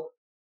metal.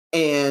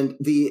 And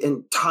the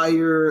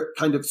entire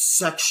kind of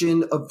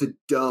section of the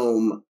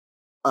dome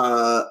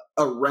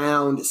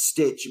around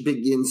Stitch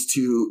begins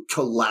to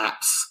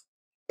collapse.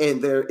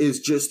 And there is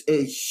just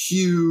a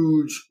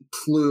huge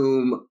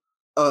plume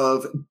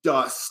of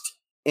dust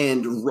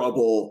and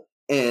rubble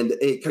and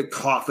a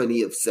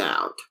cacophony of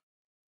sound.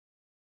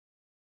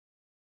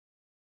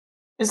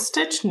 Is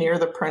Stitch near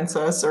the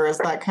princess, or is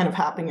that kind of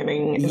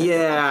happening?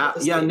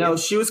 No,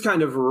 she was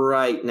kind of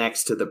right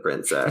next to the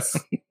princess.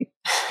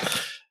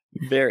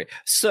 Very.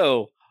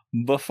 So,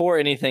 before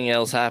anything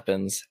else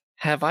happens,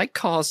 have I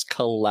caused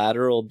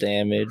collateral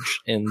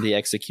damage in the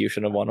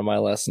execution of one of my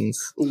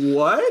lessons?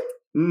 What?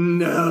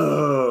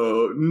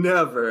 No,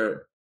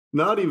 never.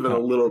 Not even a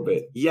little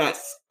bit.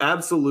 Yes,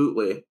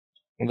 absolutely.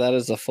 That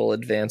is a full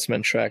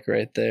advancement track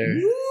right there.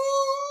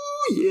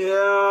 Ooh,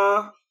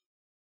 yeah.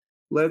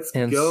 Let's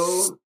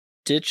go.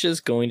 Stitch is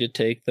going to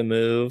take the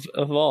move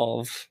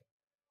Evolve.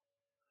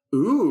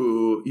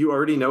 Ooh, you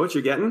already know what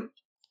you're getting?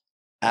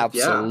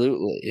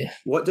 Absolutely. Yeah.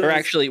 What does...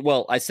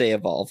 I say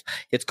evolve.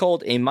 It's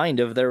called a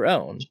mind of their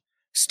own.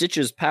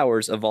 Stitch's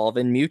powers evolve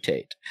and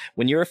mutate.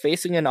 When you are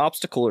facing an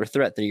obstacle or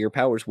threat that your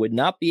powers would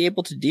not be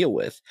able to deal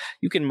with,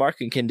 you can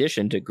mark a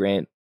condition to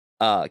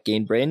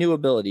gain brand new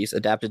abilities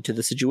adapted to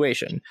the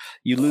situation.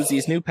 You lose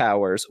these new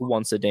powers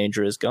once the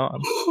danger is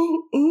gone.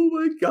 Oh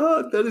my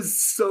god, that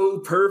is so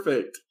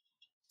perfect.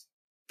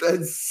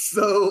 That's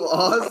so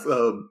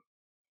awesome.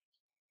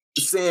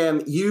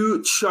 Sam,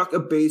 you chuck a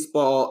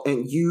baseball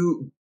and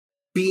you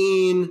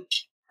bean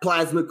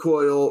Plasma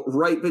Coil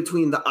right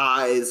between the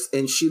eyes,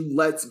 and she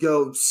lets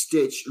go of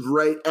Stitch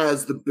right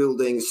as the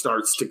building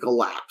starts to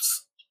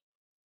collapse.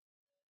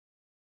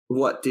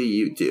 What do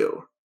you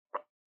do?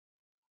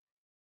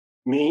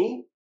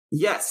 Me?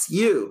 Yes,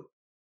 you.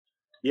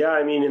 Yeah,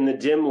 I mean, in the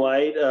dim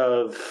light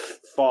of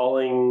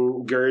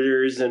falling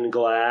girders and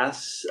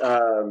glass,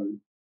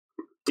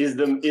 is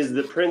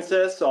the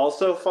princess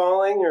also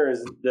falling, or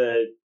is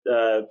the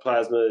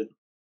plasma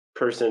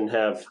person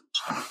have?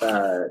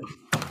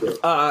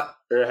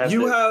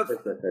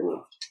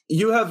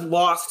 You have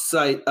lost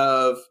sight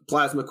of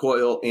Plasma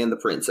Coil and the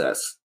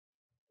princess.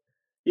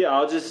 Yeah,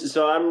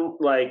 I'm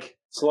like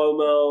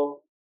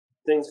slow-mo,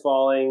 things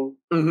falling.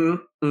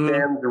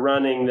 Sam's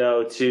running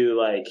though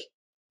to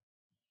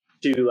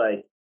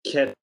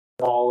catch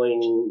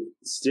falling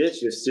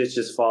Stitch. If Stitch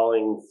is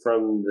falling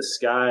from the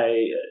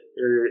sky,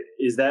 or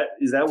is that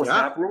what's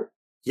happening?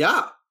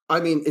 Yeah,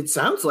 I mean, it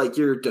sounds like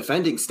you're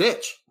defending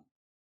Stitch.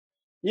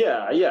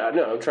 Yeah,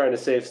 no, I'm trying to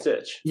save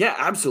Stitch. Yeah,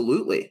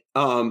 absolutely.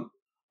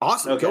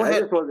 Awesome. Okay, Go I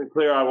ahead. just wasn't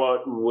clear on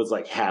what was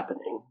like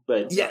happening,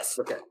 but Yes.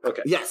 Okay.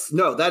 Yes.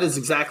 No, that is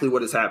exactly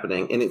what is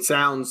happening, and it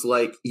sounds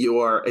like you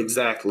are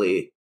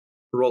exactly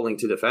rolling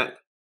to defend.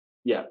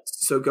 Yeah,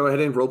 So go ahead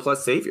and roll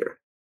plus savior.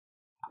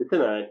 it's a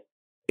 9.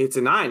 It's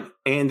a 9,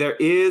 and there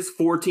is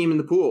 4 team in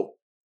the pool.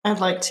 I'd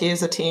like to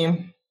use a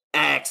team.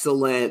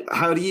 Excellent.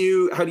 How do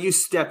you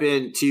step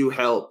in to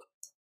help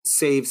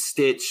save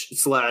Stitch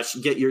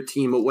 / get your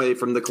team away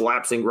from the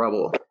collapsing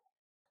rubble?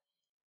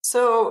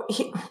 So,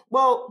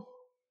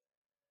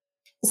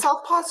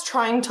 Southpaw's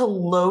trying to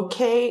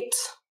locate.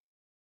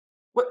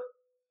 What?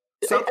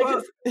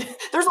 Southpaw,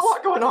 There's a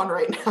lot going on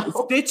right now.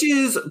 Stitch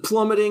is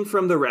plummeting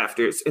from the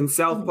rafters, and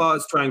Southpaw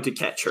is trying to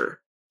catch her.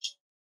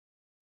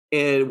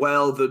 And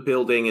while the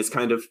building is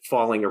kind of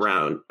falling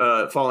down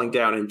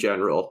in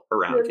general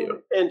around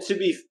you. And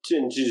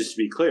to just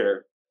be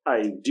clear,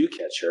 I do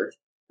catch her,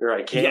 or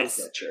I can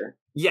Yes. catch her.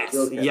 Yes,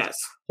 Okay. yes.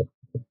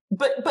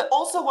 But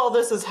also while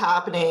this is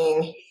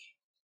happening,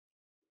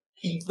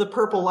 the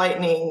purple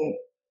lightning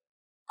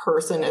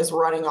person is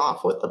running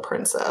off with the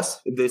princess.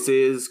 This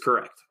is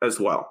correct as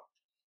well.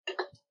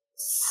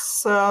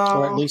 So,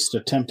 Or at least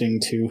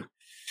attempting to.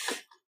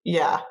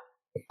 yeah.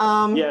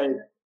 Yeah,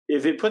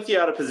 if it puts you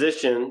out of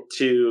position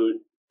to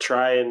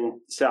try and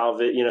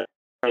salve it,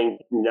 try and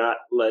not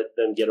let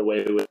them get away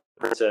with the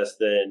princess,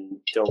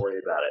 then don't worry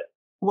about it.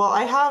 Well,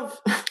 I have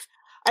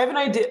an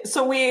idea.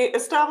 So we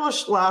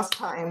established last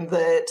time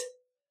that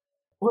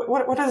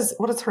what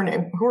is her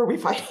name? Who are we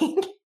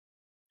fighting?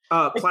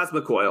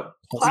 Plasma coil.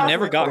 We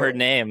never got her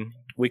name.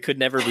 We could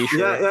never be sure.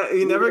 Yeah,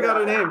 you never got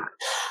her name.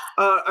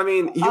 I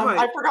mean, you might.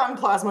 I've forgotten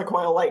plasma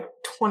coil like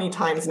 20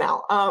 times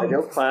now. I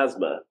know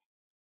plasma.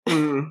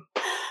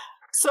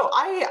 So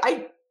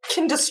I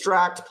can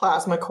distract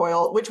plasma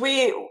coil, which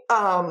we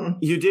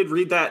You did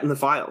read that in the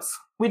files.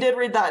 we did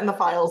read that in the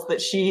files that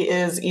she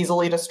is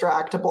easily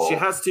distractible. She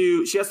has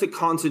to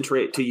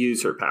concentrate to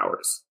use her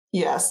powers.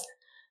 Yes.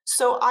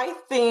 So I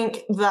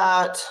think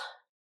that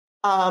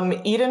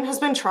Eden has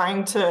been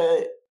trying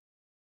to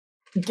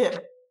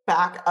get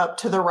back up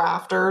to the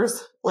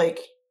rafters,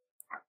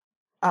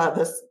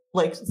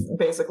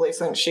 basically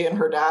since she and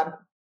her dad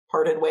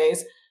parted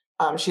ways.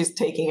 She's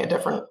taking a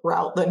different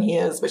route than he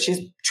is, but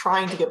she's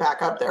trying to get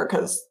back up there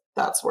because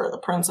that's where the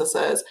princess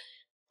is.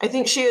 I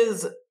think she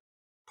is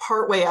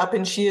partway up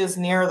and she is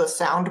near the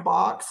sound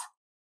box.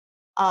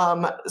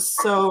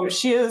 So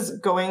she is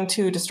going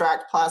to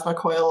distract Plasma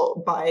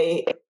Coil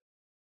by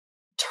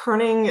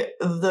turning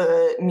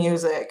the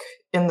music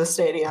in the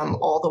stadium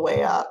all the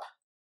way up.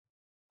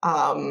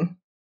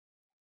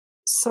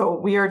 So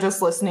we are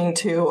just listening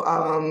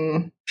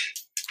to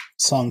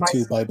Song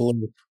 2 by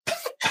Blue.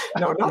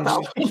 No, not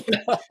that one.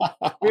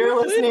 We're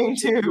listening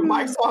to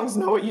My Songs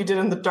Know What You Did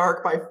in the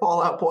Dark by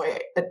Fall Out Boy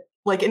at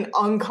like an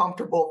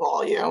uncomfortable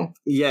volume.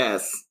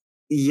 Yes.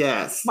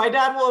 My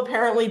dad will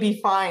apparently be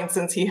fine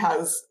since he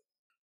has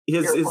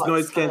his earplugs,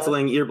 noise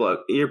canceling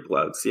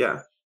earplugs, yeah.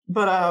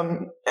 But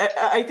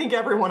I think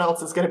everyone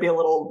else is going to be a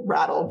little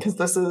rattled because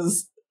this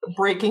is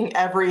breaking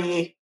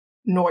every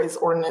noise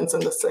ordinance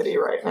in the city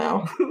right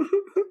now.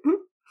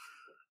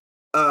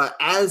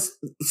 As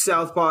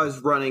Southpaw is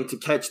running to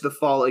catch the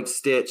falling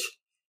Stitch,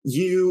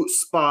 you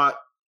spot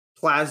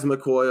Plasma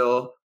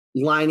Coil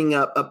lining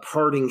up a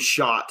parting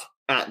shot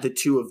at the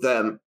two of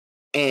them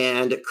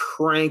and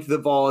crank the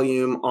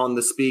volume on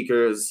the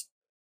speakers,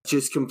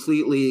 just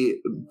completely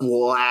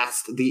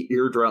blast the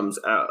eardrums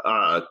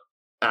out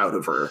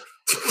of her.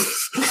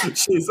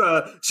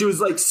 She was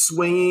like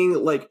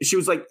swinging, like she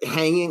was like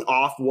hanging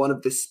off one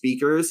of the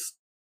speakers.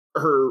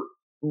 Her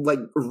like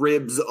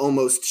ribs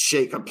almost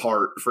shake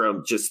apart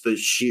from just the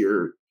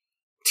sheer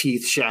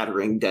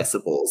teeth-shattering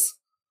decibels.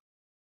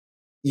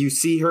 You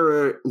see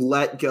her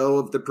let go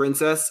of the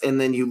princess,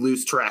 and then you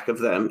lose track of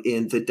them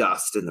in the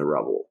dust and the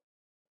rubble.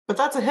 But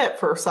that's a hit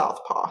for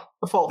Southpaw.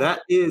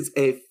 That is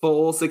a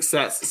full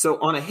success. So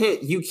on a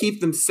hit, you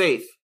keep them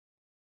safe.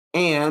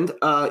 And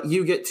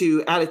you get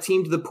to add a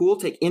team to the pool,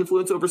 take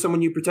influence over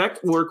someone you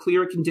protect, or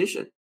clear a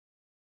condition.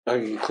 I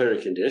can clear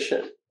a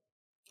condition.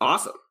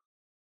 Awesome.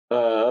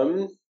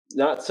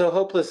 Not so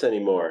hopeless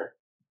anymore.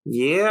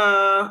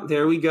 Yeah,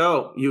 there we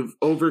go. You've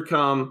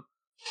overcome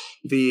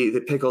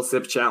the pickle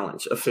sip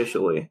challenge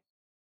officially.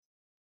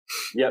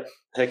 Yep.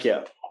 Heck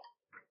yeah.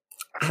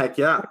 Heck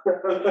yeah.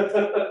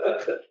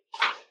 That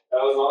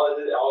was all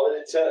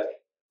that it took.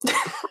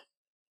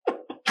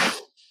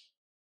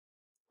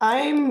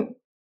 I'm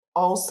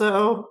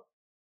also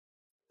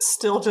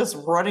still just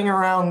running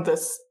around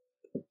this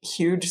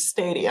huge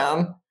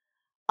stadium.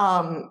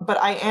 But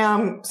I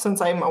am,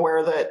 since I'm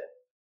aware that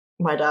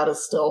my dad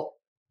is still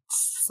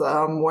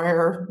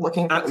somewhere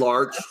looking at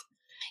large.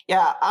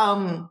 Yeah.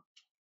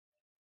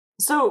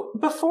 So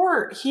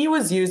before he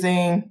was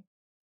using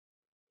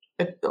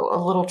a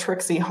little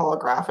tricksy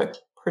holographic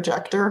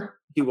projector.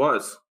 He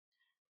was.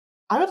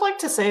 I would like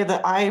to say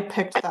that I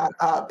picked that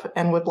up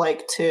and would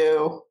like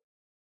to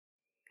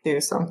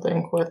do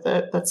something with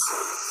it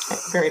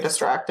that's very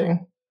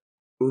distracting.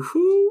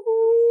 Ooh-hoo.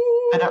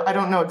 I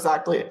don't know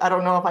exactly. I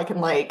don't know if I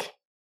can like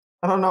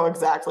I don't know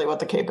exactly what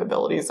the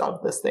capabilities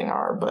of this thing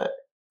are, but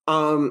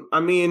I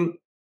mean,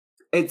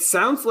 it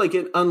sounds like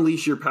it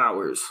unleash your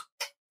powers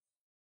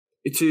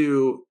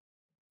to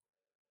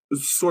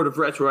sort of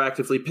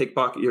retroactively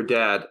pickpocket your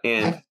dad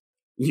and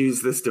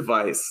use this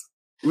device,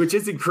 which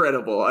is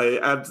incredible. I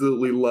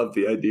absolutely love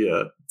the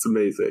idea. It's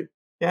amazing.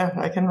 yeah,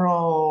 I can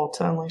roll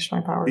to unleash my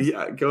powers.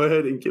 Yeah, go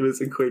ahead and give us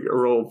a quick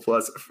roll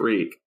plus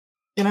freak.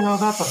 You know,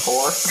 that's a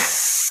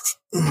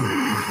 4.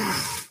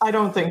 I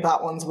don't think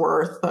that one's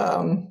worth.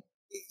 I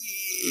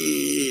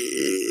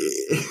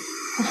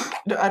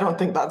don't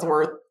think that's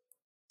worth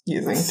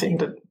using thing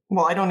to.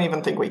 Well, I don't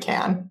even think we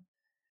can.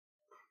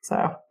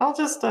 So I'll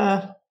just.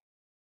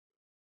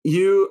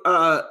 You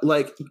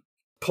like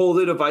pull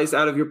the device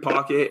out of your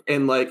pocket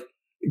and like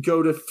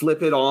go to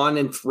flip it on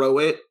and throw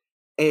it,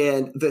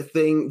 and the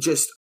thing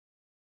just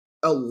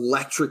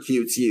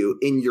electrocutes you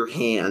in your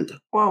hand.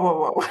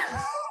 Whoa!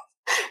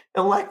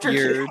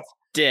 Electrocute. You're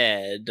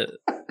dead.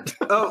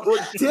 Oh,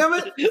 well, damn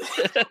it!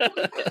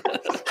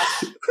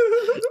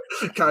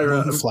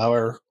 Kyra,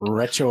 Moonflower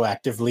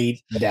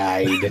retroactively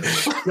died.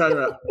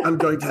 Kyra, I'm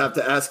going to have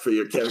to ask for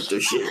your character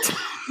sheet.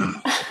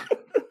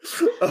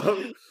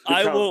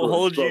 I won't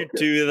hold you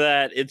to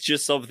that. It's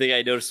just something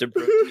I noticed in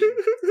Protein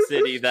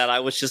City that I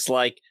was just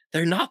like,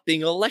 they're not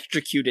being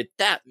electrocuted.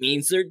 That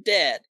means they're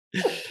dead.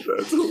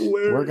 That's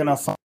hilarious. We're gonna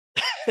find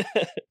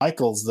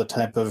Michael's the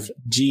type of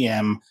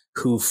GM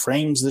who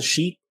frames the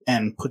sheet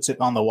and puts it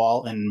on the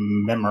wall in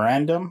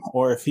memorandum,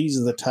 or if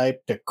he's the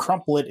type to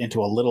crumple it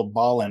into a little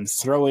ball and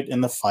throw it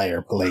in the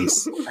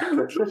fireplace.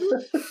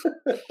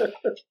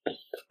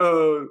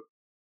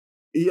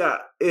 Yeah.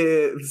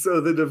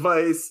 So the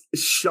device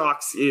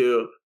shocks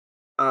you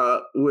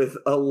with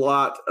a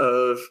lot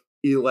of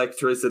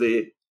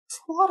electricity.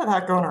 There's a lot of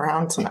that going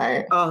around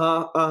tonight.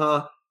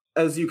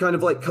 As you kind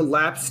of like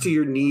collapse to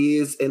your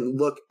knees and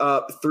look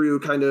up through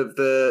kind of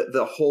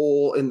the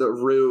hole in the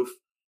roof,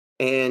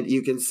 and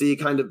you can see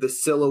kind of the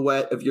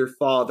silhouette of your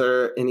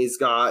father, and he's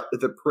got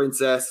the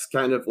princess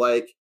kind of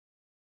like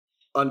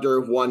under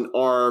one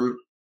arm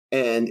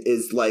and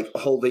is like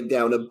holding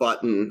down a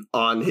button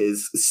on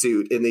his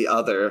suit in the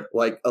other,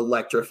 like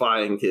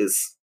electrifying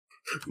his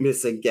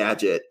missing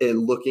gadget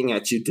and looking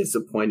at you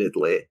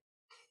disappointedly.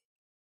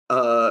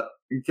 Go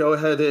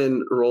ahead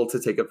and roll to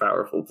take a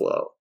powerful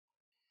blow.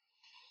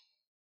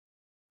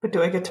 But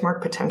do I get to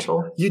mark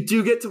potential? You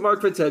do get to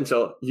mark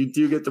potential.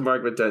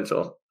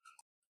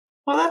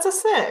 Well, that's a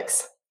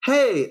 6.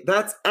 Hey,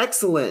 that's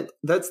excellent.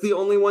 That's the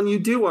only one you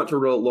do want to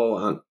roll low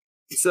on.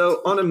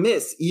 So on a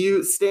miss,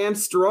 you stand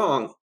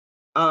strong.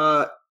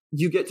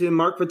 You get to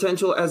mark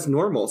potential as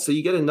normal, so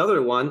you get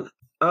another one.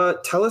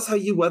 Tell us how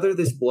you weather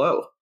this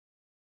blow.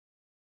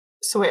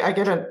 So wait, I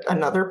get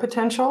another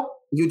potential?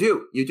 You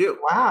do.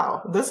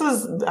 Wow, this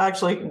is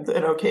actually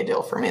an okay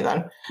deal for me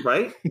then.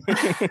 Right?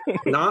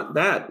 Not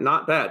bad.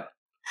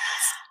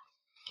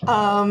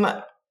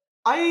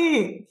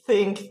 I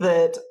think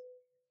that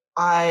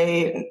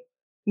I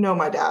know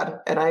my dad,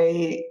 and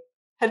I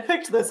had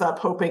picked this up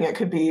hoping it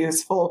could be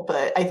useful,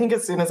 but I think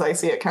as soon as I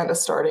see it kind of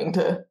starting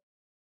to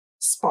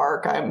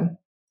spark, I'm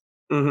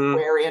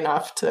wary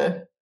enough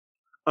to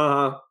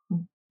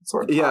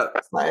sort of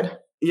slide.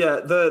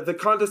 Yeah, the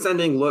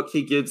condescending look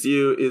he gives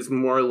you is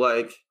more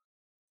like,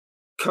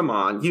 come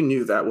on, you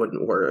knew that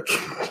wouldn't work.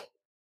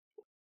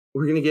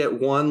 We're going to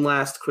get one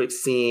last quick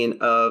scene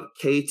of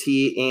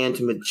KT and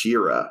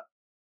Majira.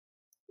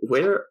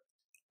 Where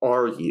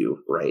are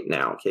you right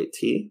now,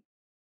 KT?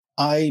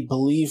 I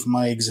believe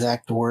my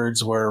exact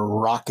words were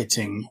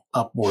rocketing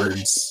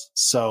upwards.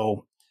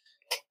 So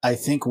I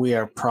think we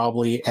are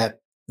probably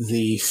at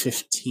the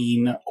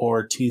 15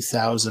 or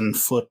 2,000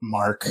 foot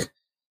mark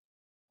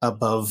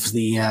above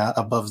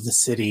the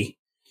city.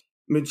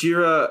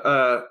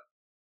 Majira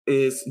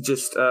is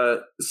just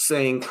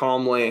saying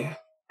calmly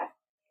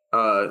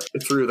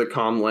through the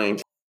comm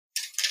link,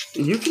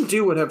 "You can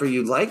do whatever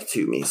you like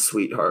to me,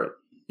 sweetheart.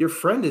 Your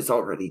friend is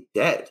already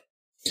dead."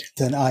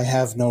 Then I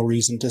have no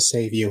reason to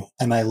save you,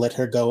 and I let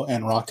her go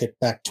and rocket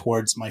back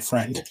towards my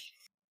friend.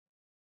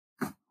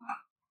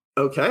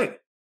 Okay.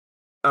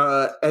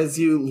 As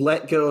you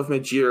let go of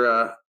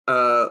Majira,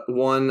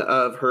 one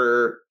of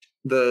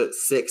the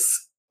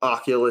 6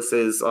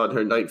 Oculuses on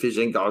her night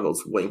vision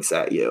goggles winks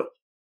at you.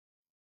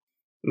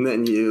 And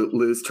then you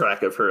lose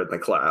track of her in the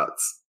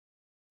clouds.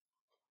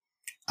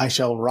 I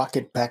shall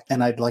rocket back,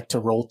 and I'd like to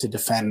roll to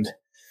defend.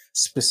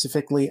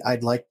 Specifically,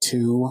 I'd like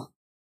to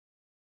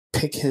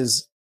pick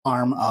his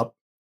arm up,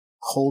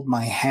 hold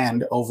my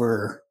hand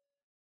over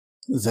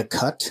the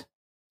cut,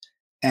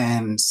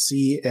 and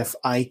see if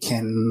I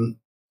can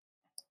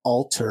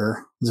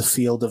alter the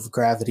field of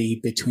gravity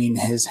between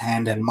his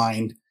hand and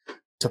mine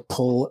to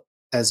pull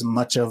as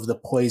much of the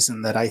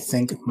poison that I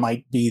think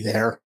might be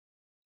there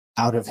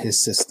out of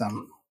his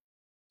system.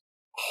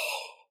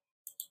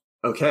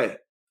 Okay.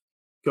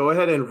 Go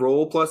ahead and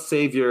roll plus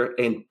savior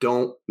and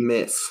don't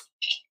miss.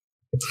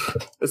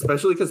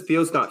 Especially because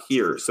Theo's not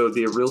here, so it'd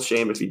be a real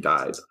shame if he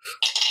died.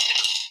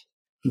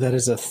 That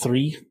is a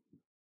 3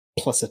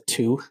 plus a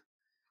 2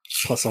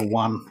 plus a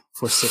 1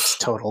 for 6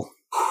 total.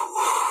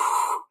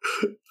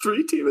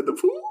 Free team in the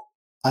pool?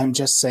 I'm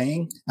just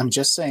saying,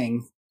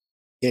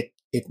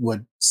 it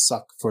would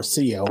suck for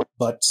Theo,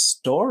 but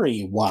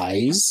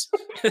story-wise,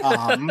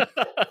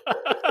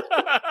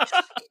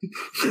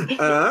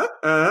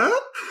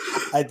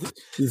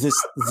 this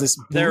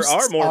There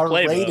are more our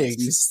play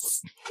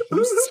ratings,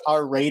 boosts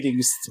our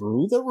ratings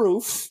through the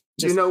roof.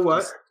 You know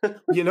what?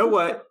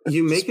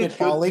 You make a good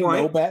point.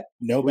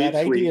 No bad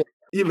idea.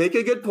 You make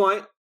a good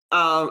point.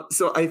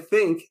 So I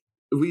think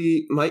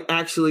we might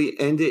actually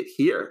end it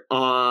here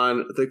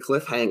on the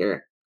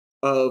cliffhanger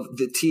of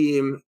the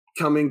team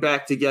coming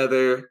back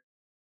together,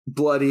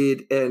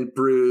 bloodied and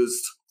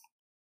bruised,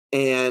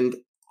 and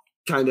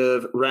kind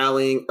of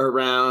rallying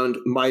around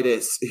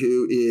Midas,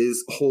 who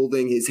is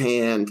holding his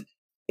hand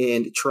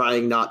and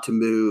trying not to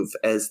move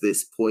as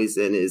this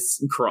poison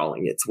is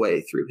crawling its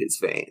way through his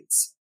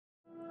veins.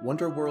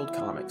 Wonder World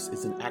Comics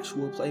is an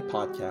actual play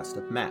podcast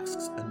of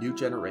Masks: A New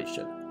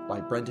Generation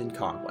by Brendan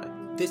Conway.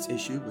 This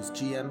issue was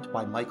GM'd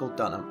by Michael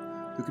Dunham,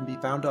 who can be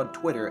found on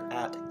Twitter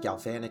at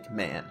Galvanic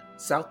Man.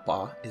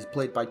 Southpaw is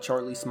played by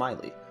Charlie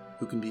Smiley,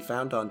 who can be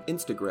found on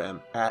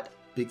Instagram at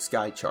Big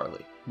Sky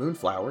Charlie.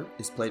 Moonflower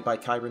is played by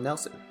Kyra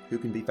Nelson, who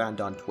can be found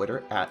on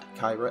Twitter at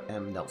Kyra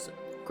M. Nelson.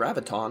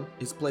 Graviton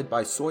is played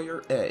by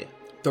Sawyer A.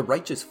 The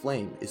Righteous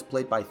Flame is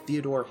played by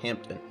Theodore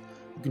Hampton,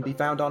 who can be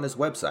found on his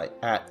website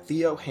at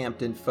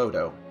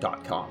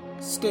theohamptonphoto.com.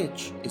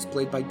 Stitch is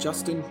played by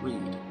Justin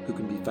Reed, who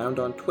can be found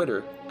on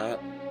Twitter at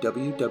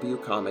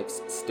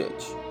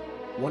WWComicsStitch.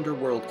 Wonder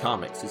World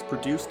Comics is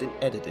produced and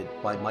edited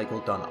by Michael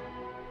Dunham.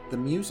 The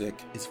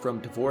music is from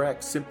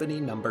Dvorak's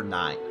Symphony No.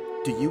 9.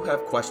 Do you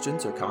have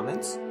questions or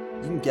comments?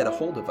 You can get a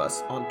hold of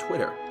us on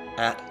Twitter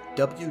at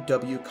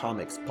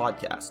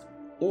WWComicsPodcast,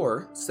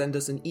 or send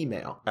us an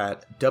email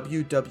at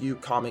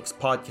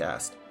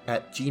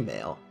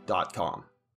wwcomicspodcast@gmail.com.